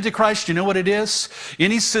spirit of Antichrist, you know what it is?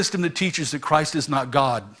 Any system that teaches that Christ is not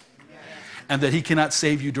God and that he cannot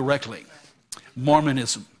save you directly.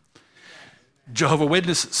 Mormonism, Jehovah's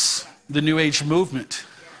Witnesses, the New Age movement.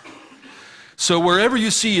 So wherever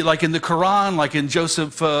you see, like in the Quran, like in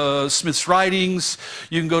Joseph Smith's writings,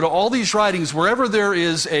 you can go to all these writings. Wherever there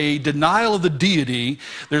is a denial of the deity,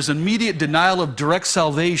 there's immediate denial of direct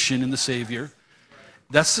salvation in the Savior.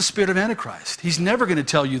 That's the spirit of Antichrist. He's never going to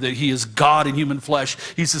tell you that he is God in human flesh.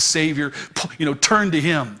 He's the Savior. You know, turn to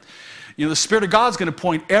him. You know, the Spirit of God's going to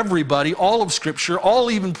point everybody, all of Scripture,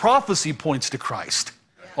 all even prophecy points to Christ,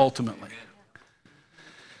 ultimately.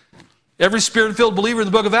 Every Spirit-filled believer in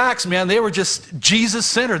the book of Acts, man, they were just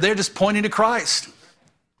Jesus-centered. They're just pointing to Christ.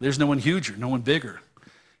 There's no one huger, no one bigger.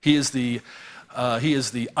 He is the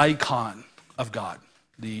icon of God,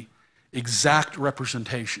 the exact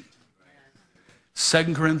representation.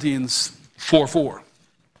 2 Corinthians 4:4.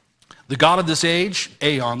 The God of this age,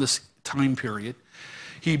 Aeon, this time period,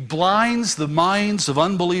 he blinds the minds of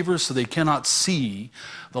unbelievers so they cannot see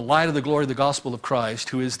the light of the glory of the gospel of Christ,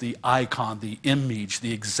 who is the icon, the image,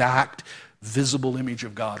 the exact visible image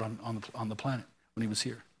of God on the planet when he was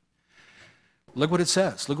here. Look what it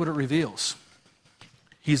says. Look what it reveals.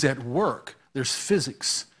 He's at work. There's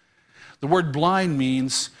physics. The word blind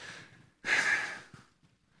means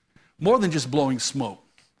more than just blowing smoke.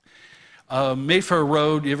 Mayfair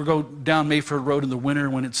Road, you ever go down Mayfair Road in the winter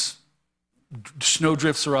when it's snow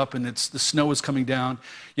drifts are up and the snow is coming down?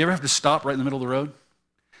 You ever have to stop right in the middle of the road?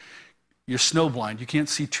 You're snow blind. You can't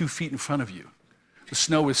see 2 feet in front of you. The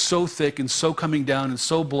snow is so thick and so coming down and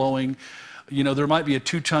so blowing. You know, there might be a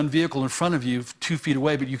 2-ton vehicle in front of you 2 feet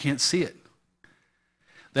away, but you can't see it.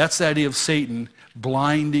 That's the idea of Satan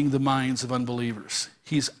blinding the minds of unbelievers.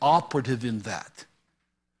 He's operative in that.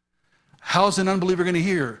 How's an unbeliever going to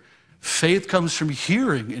hear? Faith comes from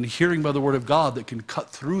hearing, and hearing by the word of God that can cut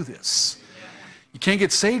through this. You can't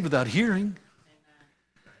get saved without hearing.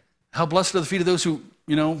 How blessed are the feet of those who,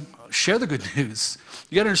 you know, share the good news.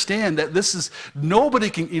 You got to understand that this is, nobody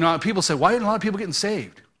can, you know, people say, why aren't a lot of people getting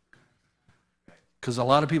saved? Because a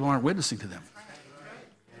lot of people aren't witnessing to them.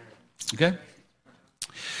 Okay?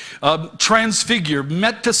 Transfigure,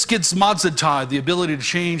 metaskizmazatai, the ability to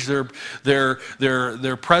change their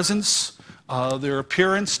presence, their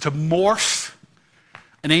appearance, to morph.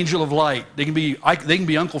 An angel of light. They can be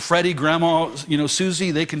Uncle Freddie, Grandma, you know,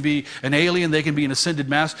 Susie. They can be an alien. They can be an ascended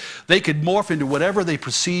master. They could morph into whatever they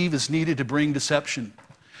perceive is needed to bring deception,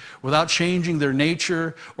 without changing their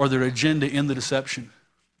nature or their agenda in the deception.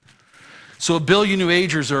 So 1 billion New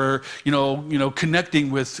Agers are, you know,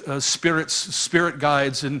 connecting with spirit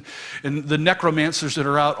guides, and the necromancers that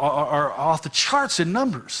are out are off the charts in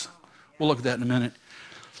numbers. We'll look at that in a minute.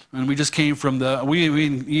 And we just came from we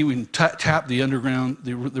even tapped the underground,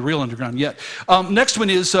 the real underground yet. Next one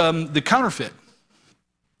is the counterfeit.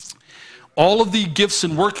 All of the gifts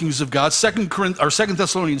and workings of God, 2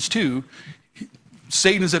 Thessalonians 2,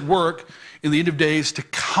 Satan is at work in the end of days to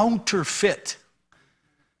counterfeit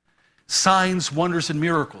signs, wonders, and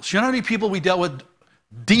miracles. You know how many people we dealt with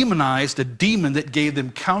demonized a demon that gave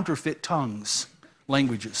them counterfeit tongues,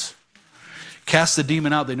 languages? Cast the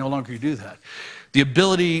demon out, they no longer do that. The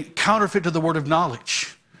ability, counterfeit to the word of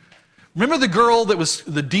knowledge. Remember the girl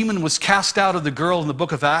the demon was cast out of the girl in the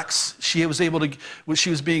book of Acts? She was able to, when she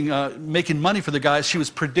was making money for the guys, she was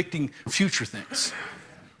predicting future things.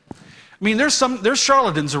 I mean, there's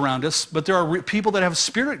charlatans around us, but there are people that have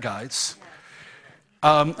spirit guides.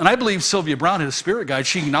 And I believe Sylvia Brown had a spirit guide.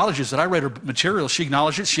 She acknowledges that. I read her material. She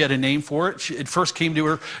acknowledged it. She had a name for it. It first came to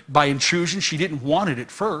her by intrusion. She didn't want it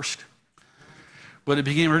at first. But it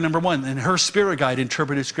became her number one. And her spirit guide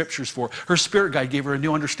interpreted scriptures for her. Her spirit guide gave her a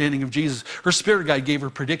new understanding of Jesus. Her spirit guide gave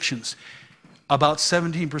her predictions. about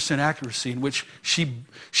 17% accuracy, in which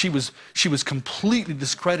she was completely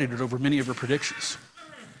discredited over many of her predictions.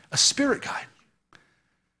 A spirit guide.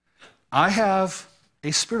 I have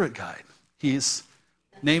a spirit guide. He is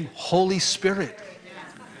named Holy Spirit.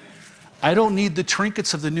 I don't need the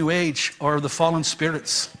trinkets of the New Age or the fallen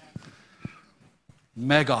spirits.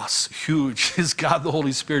 Megos, huge, is God the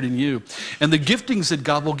Holy Spirit in you. And the giftings that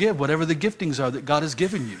God will give, whatever the giftings are that God has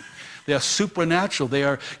given you, they are supernatural. They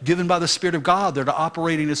are given by the Spirit of God. They're to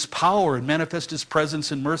operate in His power and manifest His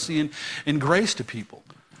presence and mercy and grace to people.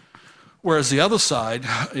 Whereas the other side,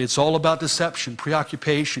 it's all about deception,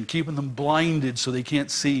 preoccupation, keeping them blinded so they can't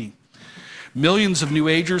see. Millions of New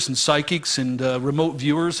Agers and psychics and remote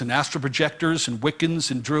viewers and astral projectors and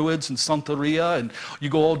Wiccans and Druids and Santeria, and you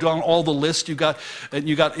go all down all the list. You got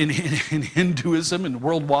in Hinduism and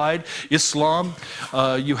worldwide Islam.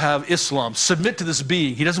 You have Islam. Submit to this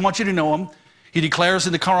being. He doesn't want you to know him. He declares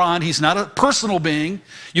in the Quran he's not a personal being.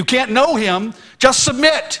 You can't know him. Just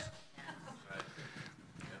submit.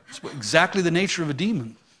 It's exactly the nature of a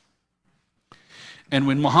demon. And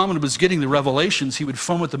when Muhammad was getting the revelations, he would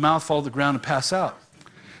foam at the mouth, fall to the ground, and pass out.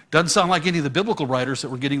 Doesn't sound like any of the biblical writers that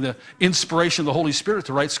were getting the inspiration of the Holy Spirit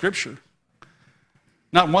to write Scripture.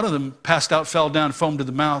 Not one of them passed out, fell down, foamed to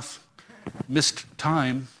the mouth, missed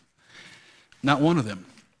time. Not one of them.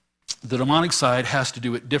 The demonic side has to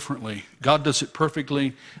do it differently. God does it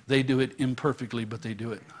perfectly. They do it imperfectly, but they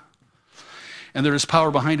do it. And there is power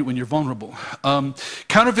behind it when you're vulnerable.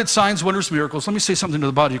 Counterfeit signs, wonders, miracles. Let me say something to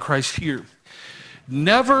the body of Christ here.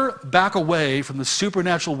 Never back away from the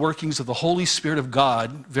supernatural workings of the Holy Spirit of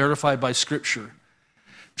God, verified by Scripture,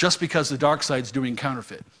 just because the dark side's doing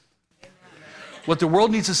counterfeit. What the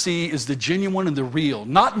world needs to see is the genuine and the real,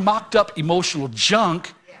 not mocked up emotional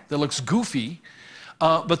junk that looks goofy,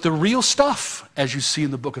 but the real stuff, as you see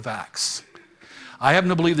in the book of Acts. I happen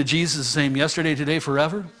to believe that Jesus is the same yesterday, today,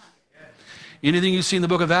 forever. Anything you see in the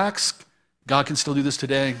book of Acts, God can still do this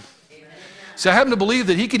today. See, I happen to believe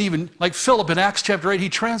that he can even, like Philip in Acts chapter 8, he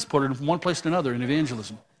transported him from one place to another in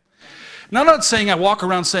evangelism. Now, I'm not saying I walk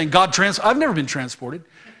around saying I've never been transported.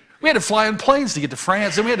 We had to fly on planes to get to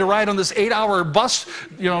France, and we had to ride on this 8-hour bus,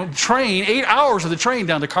 train, 8 hours of the train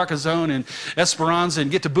down to Carcassonne and Esperanza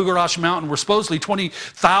and get to Bugarash Mountain, where supposedly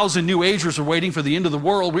 20,000 New Agers are waiting for the end of the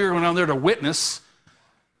world. We were going down there to witness.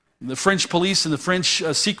 The French police and the French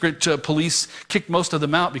secret police kicked most of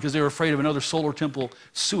them out because they were afraid of another solar temple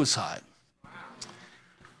suicide.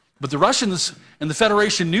 But the Russians and the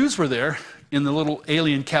Federation News were there in the little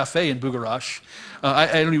alien cafe in Bugarash. I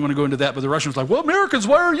don't even want to go into that, but the Russians were like, well, Americans,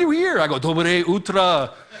 why are you here? I go, Dobre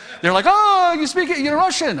Utra. They're like, oh, you speak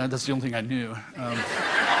Russian. That's the only thing I knew.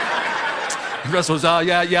 The rest was,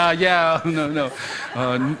 yeah. No.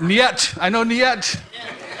 Niet. I know Niet.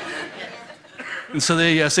 And so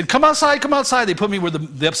they said, come outside. They put me where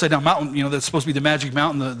the upside-down mountain, that's supposed to be the magic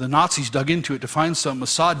mountain. The Nazis dug into it to find something.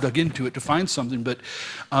 Assad dug into it to find something. But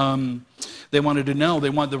they wanted to know.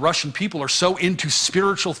 The Russian people are so into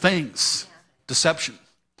spiritual things, deception.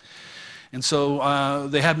 And so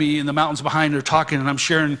they had me in the mountains behind there talking, and I'm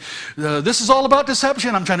sharing, this is all about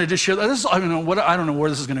deception. I'm trying to just share that. I don't know where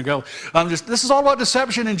this is going to go. This is all about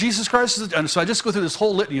deception, and Jesus Christ. And so I just go through this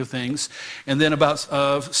whole litany of things, and then about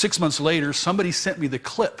 6 months later, somebody sent me the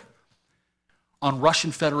clip on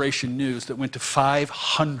Russian Federation News that went to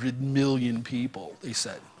 500 million people, they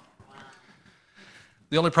said.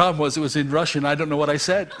 The only problem was it was in Russian. I don't know what I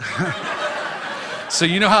said. So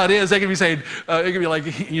you know how it is. They can be saying, it can be like,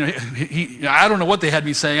 I don't know what they had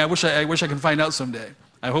me saying. I wish I could find out someday.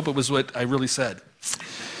 I hope it was what I really said.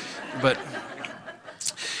 But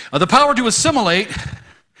the power to assimilate,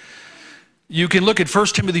 you can look at 1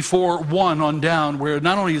 Timothy 4:1 on down, where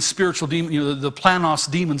not only is spiritual demon, the planos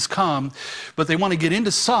demons come, but they want to get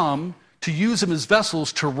into some to use them as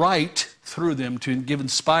vessels to write through them, to give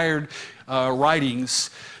inspired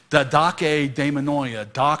writings, the Dake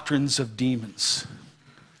Daimonoia, doctrines of demons.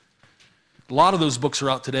 A lot of those books are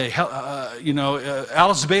out today.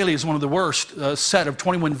 Alice Bailey is one of the worst, set of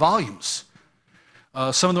 21 volumes.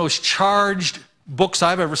 Some of the most charged books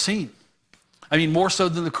I've ever seen. I mean, more so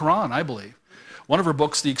than the Quran, I believe. One of her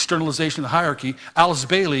books, The Externalization of the Hierarchy, Alice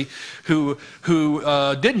Bailey, who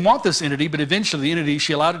didn't want this entity, but eventually the entity,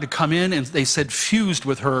 she allowed it to come in, and they said fused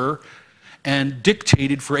with her and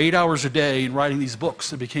dictated for 8 hours a day in writing these books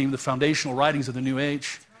that became the foundational writings of the New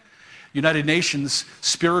Age. United Nations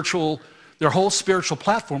their whole spiritual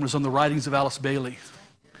platform is on the writings of Alice Bailey.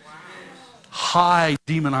 High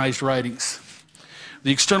demonized writings.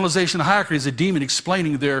 The externalization of hierarchy is a demon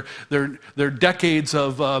explaining their decades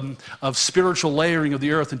of spiritual layering of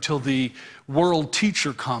the earth until the world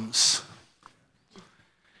teacher comes.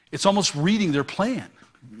 It's almost reading their plan.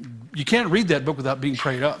 You can't read that book without being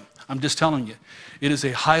prayed up. I'm just telling you. It is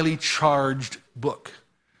a highly charged book,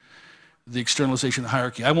 The Externalization of the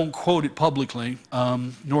Hierarchy. I won't quote it publicly,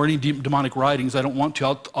 nor any demonic writings. I don't want to.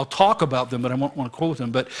 I'll talk about them, but I won't want to quote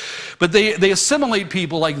them. But they assimilate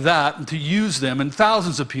people like that and to use them, and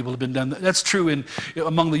thousands of people have been done. That's true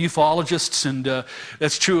among the ufologists, and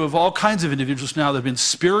that's true of all kinds of individuals now that have been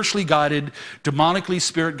spiritually guided, demonically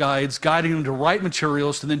spirit guides, guiding them to write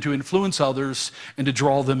materials and then to influence others and to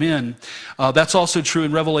draw them in. That's also true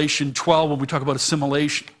in Revelation 12 when we talk about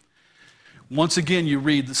assimilation. Once again, you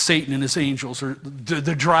read that Satan and his angels, or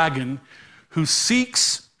the dragon, who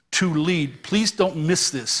seeks to lead. Please don't miss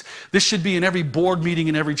this. This should be in every board meeting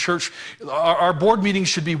in every church. Our board meetings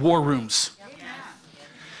should be war rooms.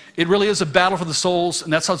 It really is a battle for the souls,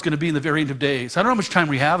 and that's how it's going to be in the very end of days. I don't know how much time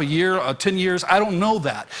we have, a year, 10 years. I don't know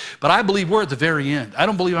that. But I believe we're at the very end. I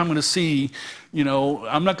don't believe I'm going to see,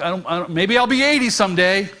 maybe I'll be 80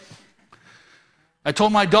 someday. I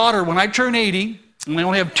told my daughter when I turn 80, and I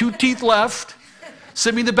only have 2 teeth left,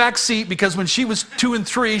 sit me in the back seat, because when she was 2 and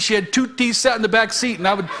 3, she had 2 teeth sat in the back seat, and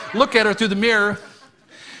I would look at her through the mirror,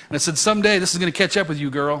 and I said, someday this is going to catch up with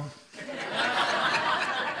you, girl.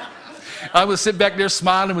 I would sit back there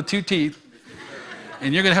smiling with 2 teeth,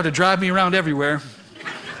 and you're going to have to drive me around everywhere,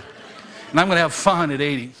 and I'm going to have fun at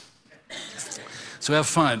 80. So have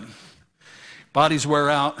fun. Bodies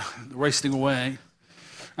wear out, wasting away.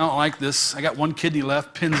 I don't like this. I got 1 kidney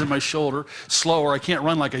left, pins in my shoulder, slower. I can't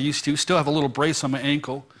run like I used to. Still have a little brace on my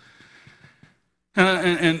ankle.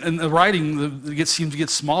 And the writing seems to get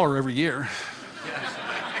smaller every year.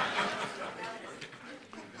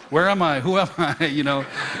 Where am I? Who am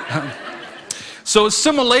I? So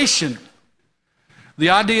assimilation, the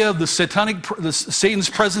idea of Satan's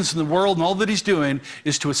presence in the world and all that he's doing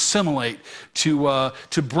is to assimilate, to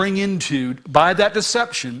bring into, by that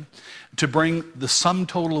deception, to bring the sum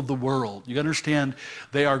total of the world. You understand,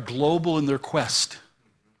 they are global in their quest.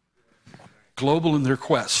 Global in their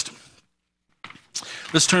quest.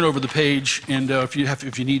 Let's turn over the page, and if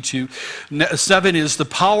you need to. 7 is the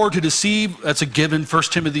power to deceive. That's a given. 1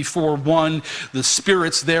 Timothy 4:1. The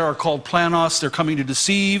spirits there are called planos. They're coming to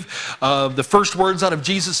deceive. The first words out of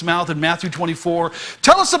Jesus' mouth in Matthew 24.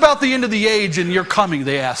 Tell us about the end of the age and your coming,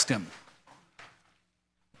 they asked him.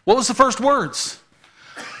 What was the first words?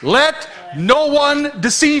 Let no one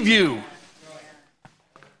deceive you.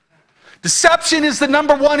 Deception is the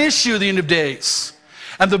number one issue at the end of days.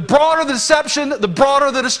 And the broader the deception, the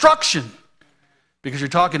broader the destruction. Because you're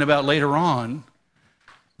talking about later on,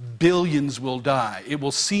 billions will die. It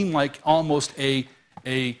will seem like almost a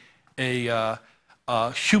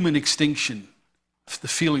human extinction, the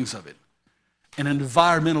feelings of it. An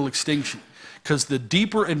environmental extinction. Because the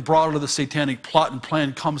deeper and broader the satanic plot and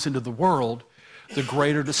plan comes into the world, the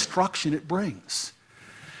greater destruction it brings.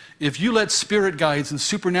 If you let spirit guides and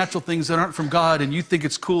supernatural things that aren't from God and you think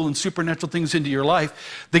it's cool and supernatural things into your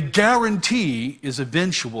life, the guarantee is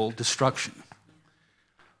eventual destruction.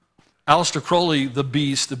 Aleister Crowley, the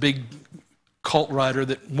beast, the big cult writer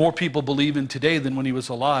that more people believe in today than when he was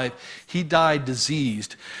alive, he died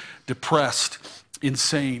diseased, depressed,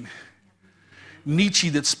 insane. Nietzsche,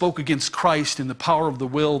 that spoke against Christ and the power of the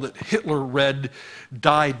will that Hitler read,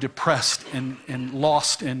 died depressed and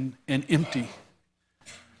lost and empty.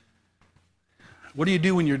 What do you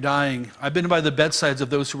do when you're dying? I've been by the bedsides of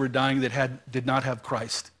those who were dying that did not have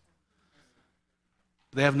Christ.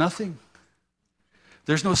 They have nothing.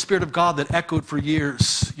 There's no Spirit of God that echoed for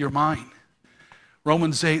years, you're mine.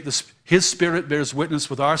 Romans 8, His Spirit bears witness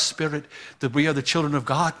with our spirit that we are the children of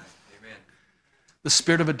God. Amen. The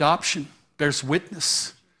Spirit of adoption bears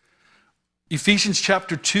witness. Ephesians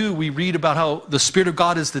chapter 2, we read about how the Spirit of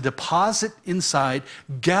God is the deposit inside,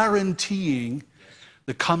 guaranteeing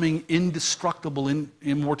the coming indestructible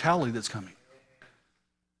immortality that's coming.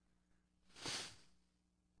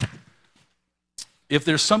 If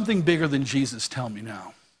there's something bigger than Jesus, tell me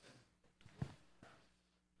now.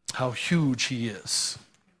 How huge he is.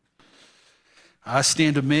 I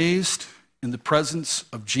stand amazed in the presence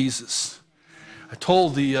of Jesus. I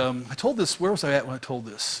told this, where was I at when I told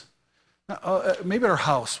this? Maybe at our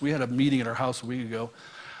house. We had a meeting at our house a week ago.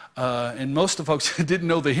 And most of the folks didn't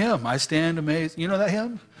know the hymn, I stand amazed. You know that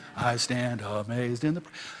hymn? I stand amazed in the...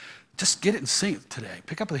 Just get it and sing it today.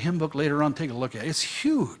 Pick up the hymn book later on, take a look at it. It's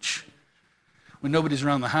huge. When nobody's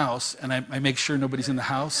around the house, and I make sure nobody's in the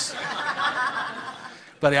house.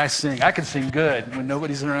 But I sing. I can sing good when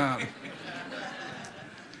nobody's around.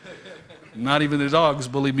 Not even the dogs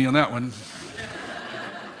believe me on that one.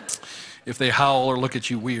 If they howl or look at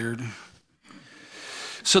you weird.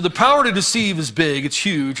 So the power to deceive is big, it's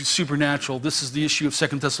huge, it's supernatural. This is the issue of 2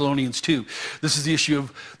 Thessalonians 2. This is the issue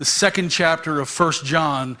of the second chapter of 1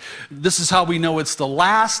 John. This is how we know it's the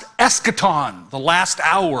last eschaton, the last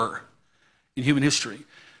hour in human history.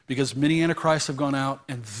 Because many antichrists have gone out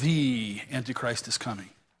and the Antichrist is coming.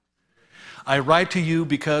 I write to you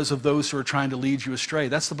because of those who are trying to lead you astray.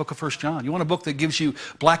 That's the book of 1 John. You want a book that gives you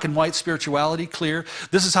black and white spirituality, clear?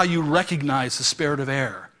 This is how you recognize the spirit of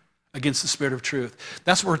error against the spirit of truth.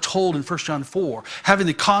 That's what we're told in 1 John 4. Having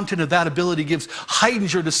the content of that ability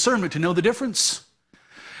heightens your discernment to know the difference.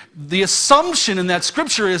 The assumption in that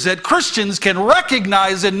scripture is that Christians can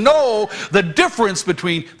recognize and know the difference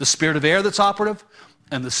between the spirit of error that's operative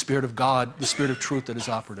and the Spirit of God, the Spirit of truth that is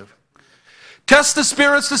operative. Test the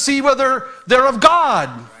spirits to see whether they're of God.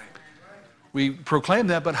 We proclaim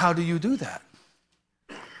that, but how do you do that?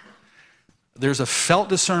 There's a felt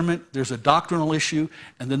discernment, there's a doctrinal issue,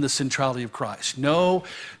 and then the centrality of Christ. No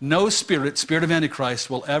spirit of Antichrist,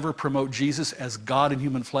 will ever promote Jesus as God in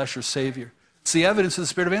human flesh or Savior. It's the evidence of the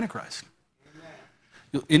spirit of Antichrist.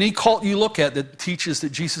 Any cult you look at that teaches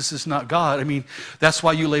that Jesus is not God, that's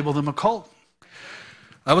why you label them a cult.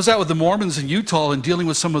 I was out with the Mormons in Utah and dealing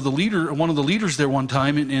with one of the leaders there one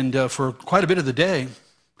time, and for quite a bit of the day.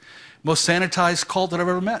 Most sanitized cult that I've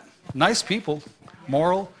ever met. Nice people,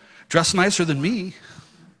 moral, dressed nicer than me.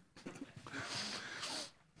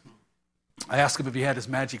 I asked him if he had his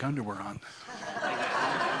magic underwear on.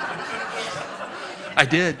 I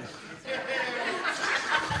did.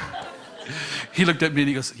 He looked at me and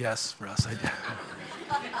he goes, "Yes, Russ, I did."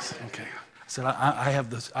 I said, "Okay." I said, I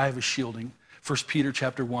have a shielding. 1 Peter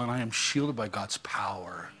chapter 1, I am shielded by God's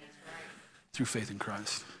power through faith in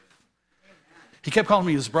Christ. He kept calling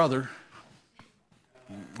me his brother.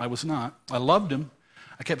 I was not. I loved him.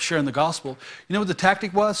 I kept sharing the gospel. You know what the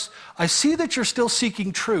tactic was? I see that you're still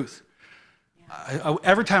seeking truth.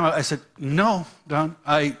 Every time I said, "No, Don,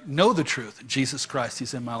 I know the truth. Jesus Christ,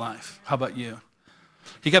 he's in my life. How about you?"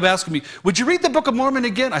 He kept asking me, "Would you read the Book of Mormon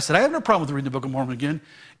again?" I said, "I have no problem with reading the Book of Mormon again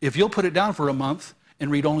if you'll put it down for a month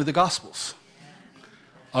and read only the Gospels."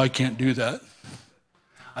 "I can't do that."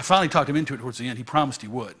 I finally talked him into it towards the end. He promised he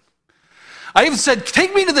would. I even said,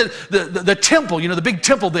 "Take me to the temple, the big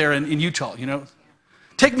temple there in Utah,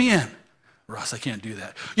 Take me in." "Russ, I can't do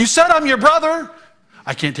that." "You said I'm your brother."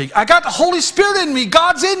 "I can't take you. I got the Holy Spirit in me.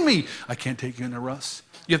 God's in me." "I can't take you in there, Russ.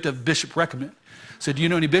 You have to have bishop recommend." I said, "Do you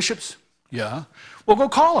know any bishops?" "Yeah." "Well, go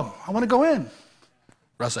call them. I want to go in."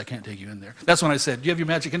 "Russ, I can't take you in there." That's when I said, "Do you have your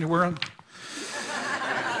magic underwear on?"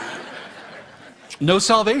 No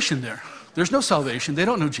salvation there. There's no salvation. They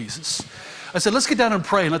don't know Jesus. I said, let's get down and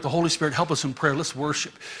pray and let the Holy Spirit help us in prayer. Let's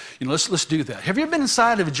worship. Let's do that. Have you ever been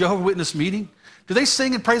inside of a Jehovah's Witness meeting? Do they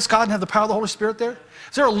sing and praise God and have the power of the Holy Spirit there?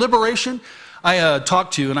 Is there a liberation? I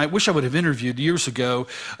talked to, and I wish I would have interviewed years ago,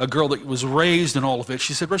 a girl that was raised in all of it.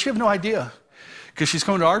 She said, "Russ, you have no idea." Because she's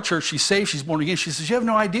coming to our church, she's saved, she's born again. She says, "You have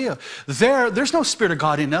no idea. There's no Spirit of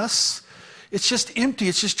God in us. It's just empty,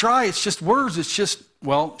 it's just dry, it's just words, it's just,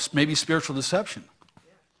 maybe spiritual deception."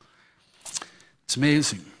 It's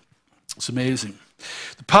amazing. It's amazing.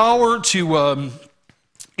 The power to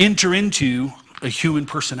enter into a human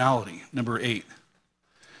personality, number 8.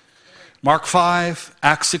 Mark 5,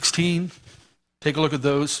 Acts 16. Take a look at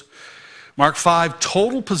those. Mark 5,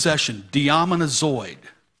 total possession, diamonozoid.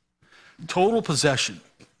 Total possession.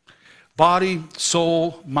 Body,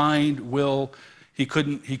 soul, mind, will. He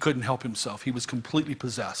couldn't help himself. He was completely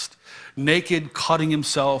possessed. Naked, cutting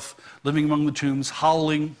himself, living among the tombs,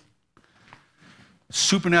 howling.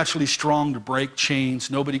 Supernaturally strong to break chains.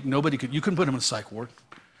 Nobody could. You couldn't put him in a psych ward.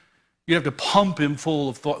 You'd have to pump him full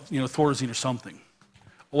of Thorazine or something.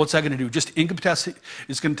 What's that going to do? Just incapacitate.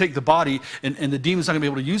 It's going to take the body, and the demon's not going to be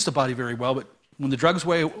able to use the body very well. But when the drugs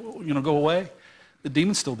go away, the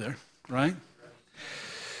demon's still there, right?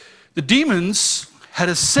 The demons had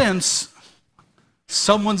a sense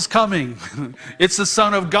someone's coming. It's the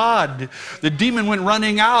Son of God. The demon went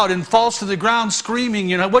running out and falls to the ground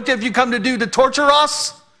screaming, "What have you come to do, to torture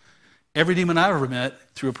us?" Every demon I ever met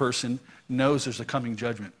through a person knows there's a coming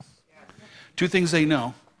judgment. Two things they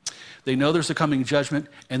know. They know there's a coming judgment,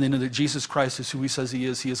 and they know that Jesus Christ is who he says he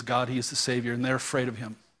is. He is God. He is the Savior, and they're afraid of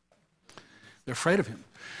him. They're afraid of him.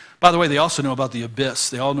 By the way, they also know about the abyss.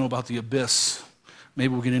 They all know about the abyss.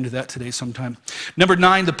 Maybe we'll get into that today sometime. Number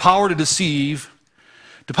 9, the power to deceive.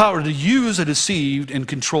 The power to use a deceived and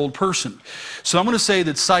controlled person. So I'm going to say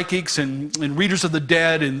that psychics and readers of the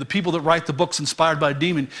dead and the people that write the books inspired by a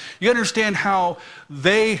demon, you understand how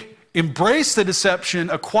they embrace the deception,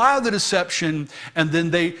 acquire the deception, and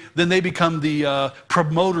then they become the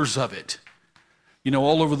promoters of it.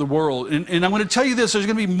 all over the world. And I'm going to tell you this, there's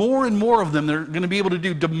going to be more and more of them that are going to be able to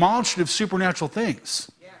do demonstrative supernatural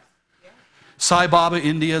things. Sai Baba,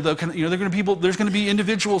 India, there's going to be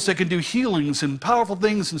individuals that can do healings and powerful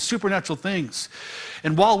things and supernatural things.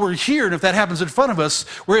 And while we're here, and if that happens in front of us,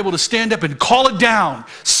 we're able to stand up and call it down.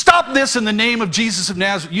 Stop this in the name of Jesus of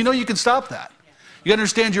Nazareth. You know you can stop that. You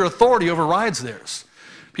understand your authority overrides theirs.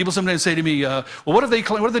 People sometimes say to me, well, what if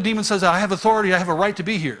the demon says, I have authority, I have a right to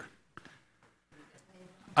be here?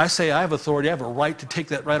 I say, I have authority, I have a right to take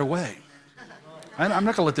that right away. I'm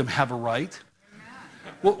not going to let them have a right.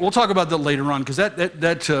 We'll talk about that later on, because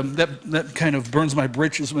that kind of burns my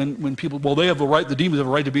britches when people, well, they have the right, the demons have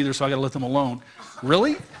a right to be there, so I got to let them alone.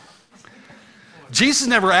 Really? Jesus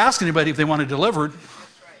never asked anybody if they wanted delivered.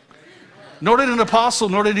 Nor did an apostle,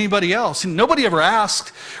 nor did anybody else. Nobody ever asked.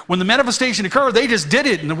 When the manifestation occurred, they just did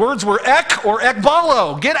it, and the words were ek or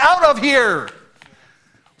ekbalo. Get out of here.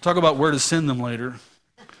 We'll talk about where to send them later.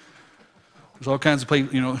 There's all kinds of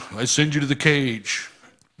places, I send you to the cage.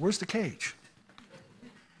 Where's the cage?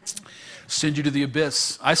 Send you to the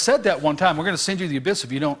abyss. I said that one time. We're going to send you to the abyss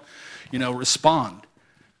if you don't, respond.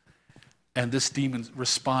 And this demon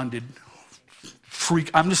responded,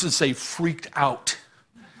 I'm just going to say freaked out.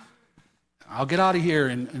 I'll get out of here,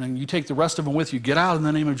 and then you take the rest of them with you. Get out in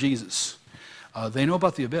the name of Jesus. They know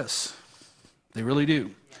about the abyss. They really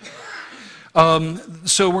do.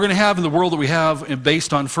 So we're going to have in the world that we have,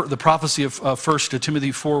 based on the prophecy of 1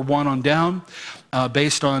 Timothy 4:1 on down,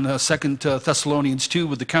 based on 2 Thessalonians 2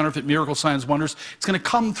 with the counterfeit miracle signs, wonders. It's going to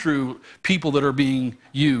come through people that are being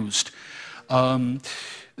used. And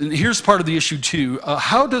here's part of the issue too.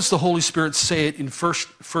 How does the Holy Spirit say it in 1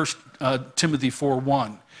 Timothy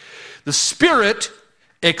 4:1? The Spirit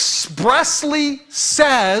expressly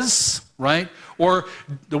says, right? Or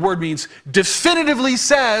the word means definitively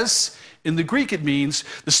says. In the Greek it means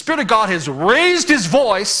the Spirit of God has raised his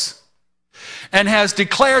voice and has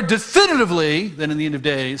declared definitively that in the end of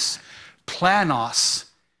days, planos,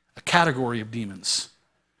 a category of demons,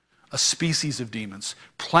 a species of demons.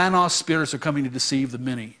 Planos spirits are coming to deceive the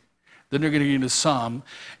many. Then they're going to get into some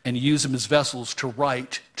and use them as vessels to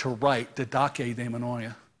write, didake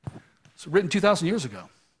daimonoia. It's written 2,000 years ago.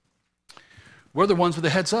 We're the ones with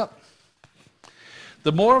the heads up.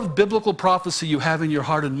 The more of biblical prophecy you have in your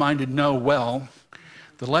heart and mind and know well,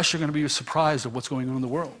 the less you're going to be surprised at what's going on in the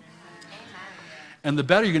world. And the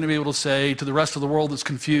better you're going to be able to say to the rest of the world that's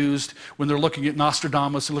confused when they're looking at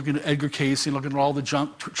Nostradamus and looking at Edgar Cayce and looking at all the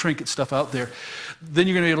junk, trinket stuff out there, then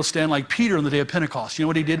you're going to be able to stand like Peter on the day of Pentecost. You know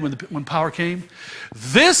what he did when power came?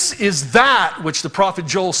 This is that which the prophet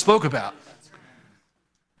Joel spoke about.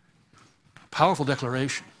 Powerful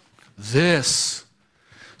declaration. This.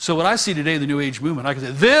 So what I see today in the New Age movement, I can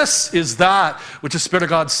say, this is that which the Spirit of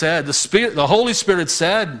God said. The Holy Spirit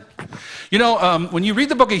said. When you read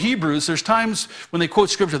the book of Hebrews, there's times when they quote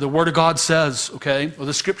Scripture, the Word of God says, okay, or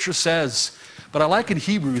the Scripture says. But I like in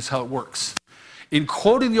Hebrews how it works. In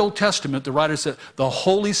quoting the Old Testament, the writer said, the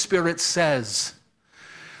Holy Spirit says.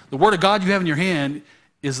 The Word of God you have in your hand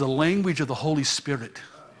is the language of the Holy Spirit.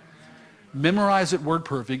 Memorize it word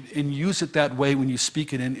perfect and use it that way when you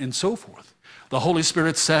speak it and so forth. The Holy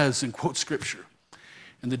Spirit says and quote Scripture.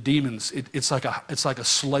 And the demons, it's like a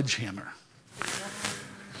sledgehammer.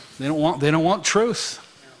 They don't want truth.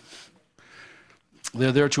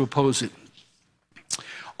 They're there to oppose it.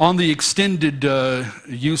 On the extended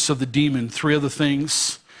use of the demon, 3 other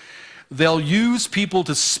things. They'll use people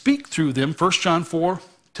to speak through them. 1 John 4,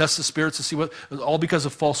 test the spirits to see what, all because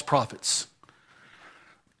of false prophets.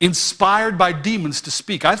 Inspired by demons to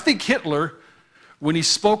speak. I think Hitler, when he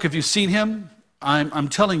spoke, have you seen him? I'm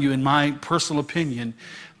telling you, in my personal opinion,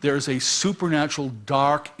 there's a supernatural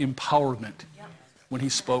dark empowerment when he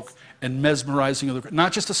spoke and mesmerizing other,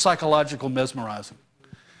 not just a psychological mesmerizing,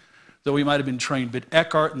 though he might have been trained, but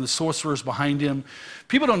Eckhart and the sorcerers behind him.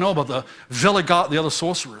 People don't know about the Veligot, the other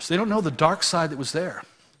sorcerers. They don't know the dark side that was there.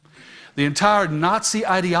 The entire Nazi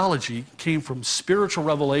ideology came from spiritual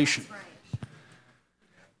revelation.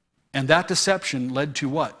 And that deception led to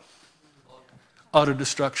what? Utter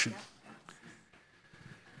destruction.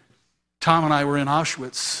 Tom and I were in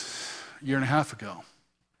Auschwitz a year and a half ago.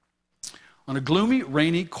 On a gloomy,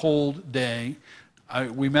 rainy, cold day,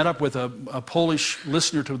 we met up with a Polish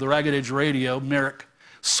listener to the Ragged Edge Radio, Marek,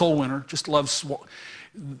 soul winner, just loves.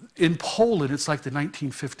 In Poland, it's like the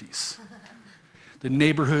 1950s. The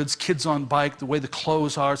neighborhoods, kids on bike, the way the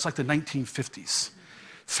clothes are, it's like the 1950s.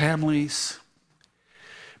 Families.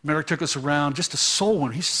 Marek took us around, just a soul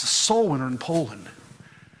winner. He's just a soul winner in Poland.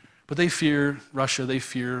 But they fear Russia, they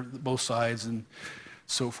fear both sides and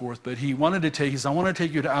so forth. But he wanted to take, he said, I want to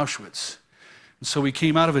take you to Auschwitz. So we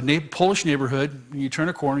came out of a Polish neighborhood, and you turn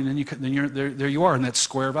a corner, and then there you are in that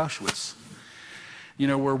square of Auschwitz. You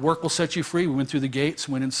know, where work will set you free. We went through the gates,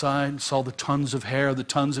 went inside, saw the tons of hair, the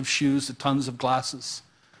tons of shoes, the tons of glasses.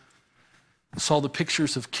 Saw the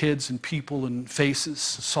pictures of kids and people and faces.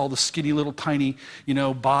 Saw the skinny little tiny,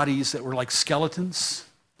 bodies that were like skeletons.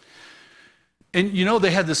 And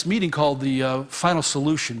they had this meeting called the Final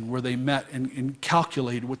Solution, where they met and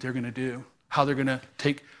calculated what they're going to do, how they're going to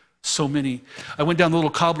take so many. I went down the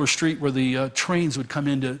little cobbler street where the trains would come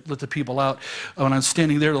in to let the people out. When I was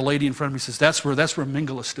standing there, the lady in front of me says, that's where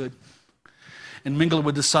Mengele stood. And Mengele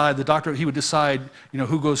would decide, the doctor, he would decide,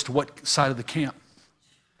 who goes to what side of the camp.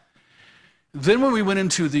 Then when we went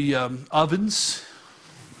into the ovens,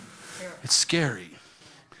 it's scary.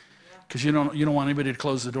 Because you don't want anybody to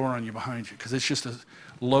close the door on you behind you, because it's just a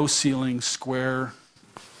low ceiling, square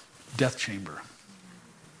death chamber.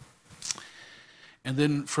 And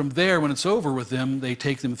then from there, when it's over with them, they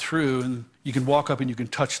take them through, and you can walk up and you can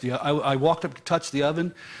touch the oven. I walked up to touch the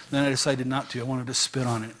oven, then I decided not to. I wanted to spit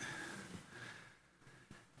on it.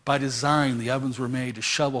 By design, the ovens were made to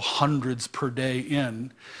shovel hundreds per day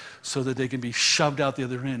in so that they can be shoved out the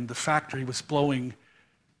other end. The factory was blowing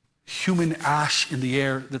human ash in the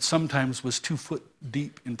air that sometimes was 2 foot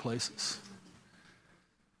deep in places.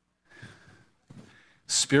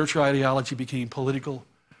 Spiritual ideology became political.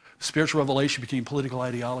 Spiritual revelation became political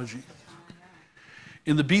ideology.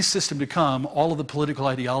 In the beast system to come, all of the political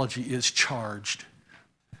ideology is charged.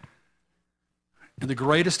 And the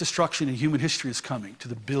greatest destruction in human history is coming to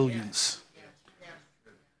the billions.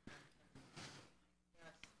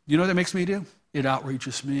 You know what that makes me do? It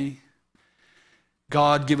outrages me.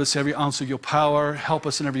 God, give us every ounce of your power. Help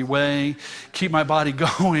us in every way. Keep my body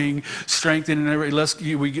going. Strengthen in every.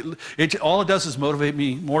 All it does is motivate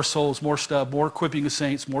me. More souls, more stuff, more equipping of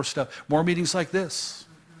saints, more stuff, more meetings like this.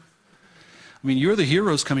 I mean, you're the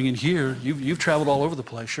heroes coming in here. You've traveled all over the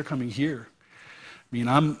place. You're coming here. I mean,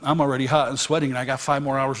 I'm already hot and sweating, and I got 5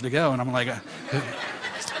 more hours to go, and I'm like,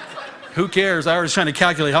 who cares? I was trying to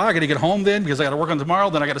calculate how I got to get home then, because I got to work on tomorrow,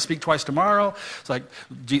 then I got to speak twice tomorrow. It's like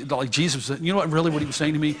Jesus, what he was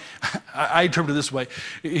saying to me? I interpreted it this way.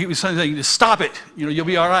 He was saying, stop it, you'll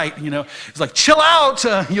be all right. He's like, chill out,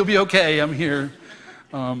 you'll be okay, I'm here.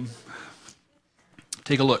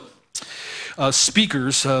 Take a look.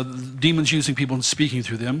 Speakers, demons using people and speaking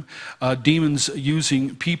through them. Demons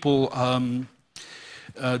using people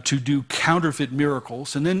to do counterfeit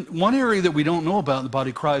miracles. And then one area that we don't know about in the body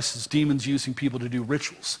of Christ is demons using people to do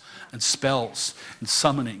rituals and spells and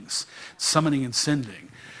summonings, summoning and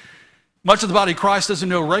sending. Much of the body of Christ doesn't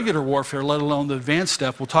know regular warfare, let alone the advanced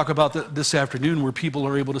stuff. We'll talk about that this afternoon, where people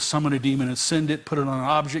are able to summon a demon and send it, put it on an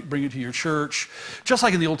object, bring it to your church, just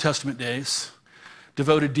like in the Old Testament days.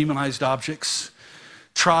 Devoted, demonized objects,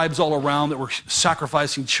 tribes all around that were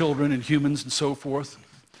sacrificing children and humans and so forth.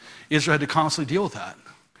 Israel had to constantly deal with that.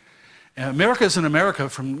 And America isn't America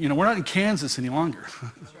from, we're not in Kansas any longer.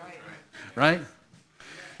 Right?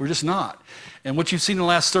 We're just not. And what you've seen in the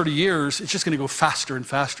last 30 years, it's just going to go faster and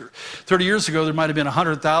faster. 30 years ago, there might have been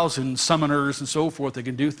 100,000 summoners and so forth that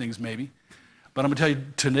can do things maybe. But I'm going to tell you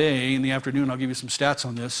today, in the afternoon, I'll give you some stats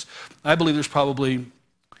on this. I believe there's probably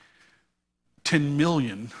 10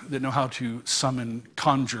 million that know how to summon,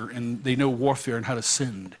 conjure, and they know warfare and how to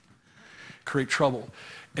send, create trouble,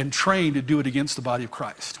 and train to do it against the body of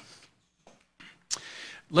Christ.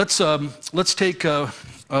 Let's take a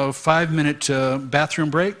 5-minute bathroom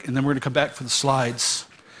break, and then we're going to come back for the slides.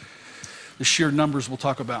 The sheer numbers we'll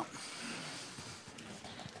talk about.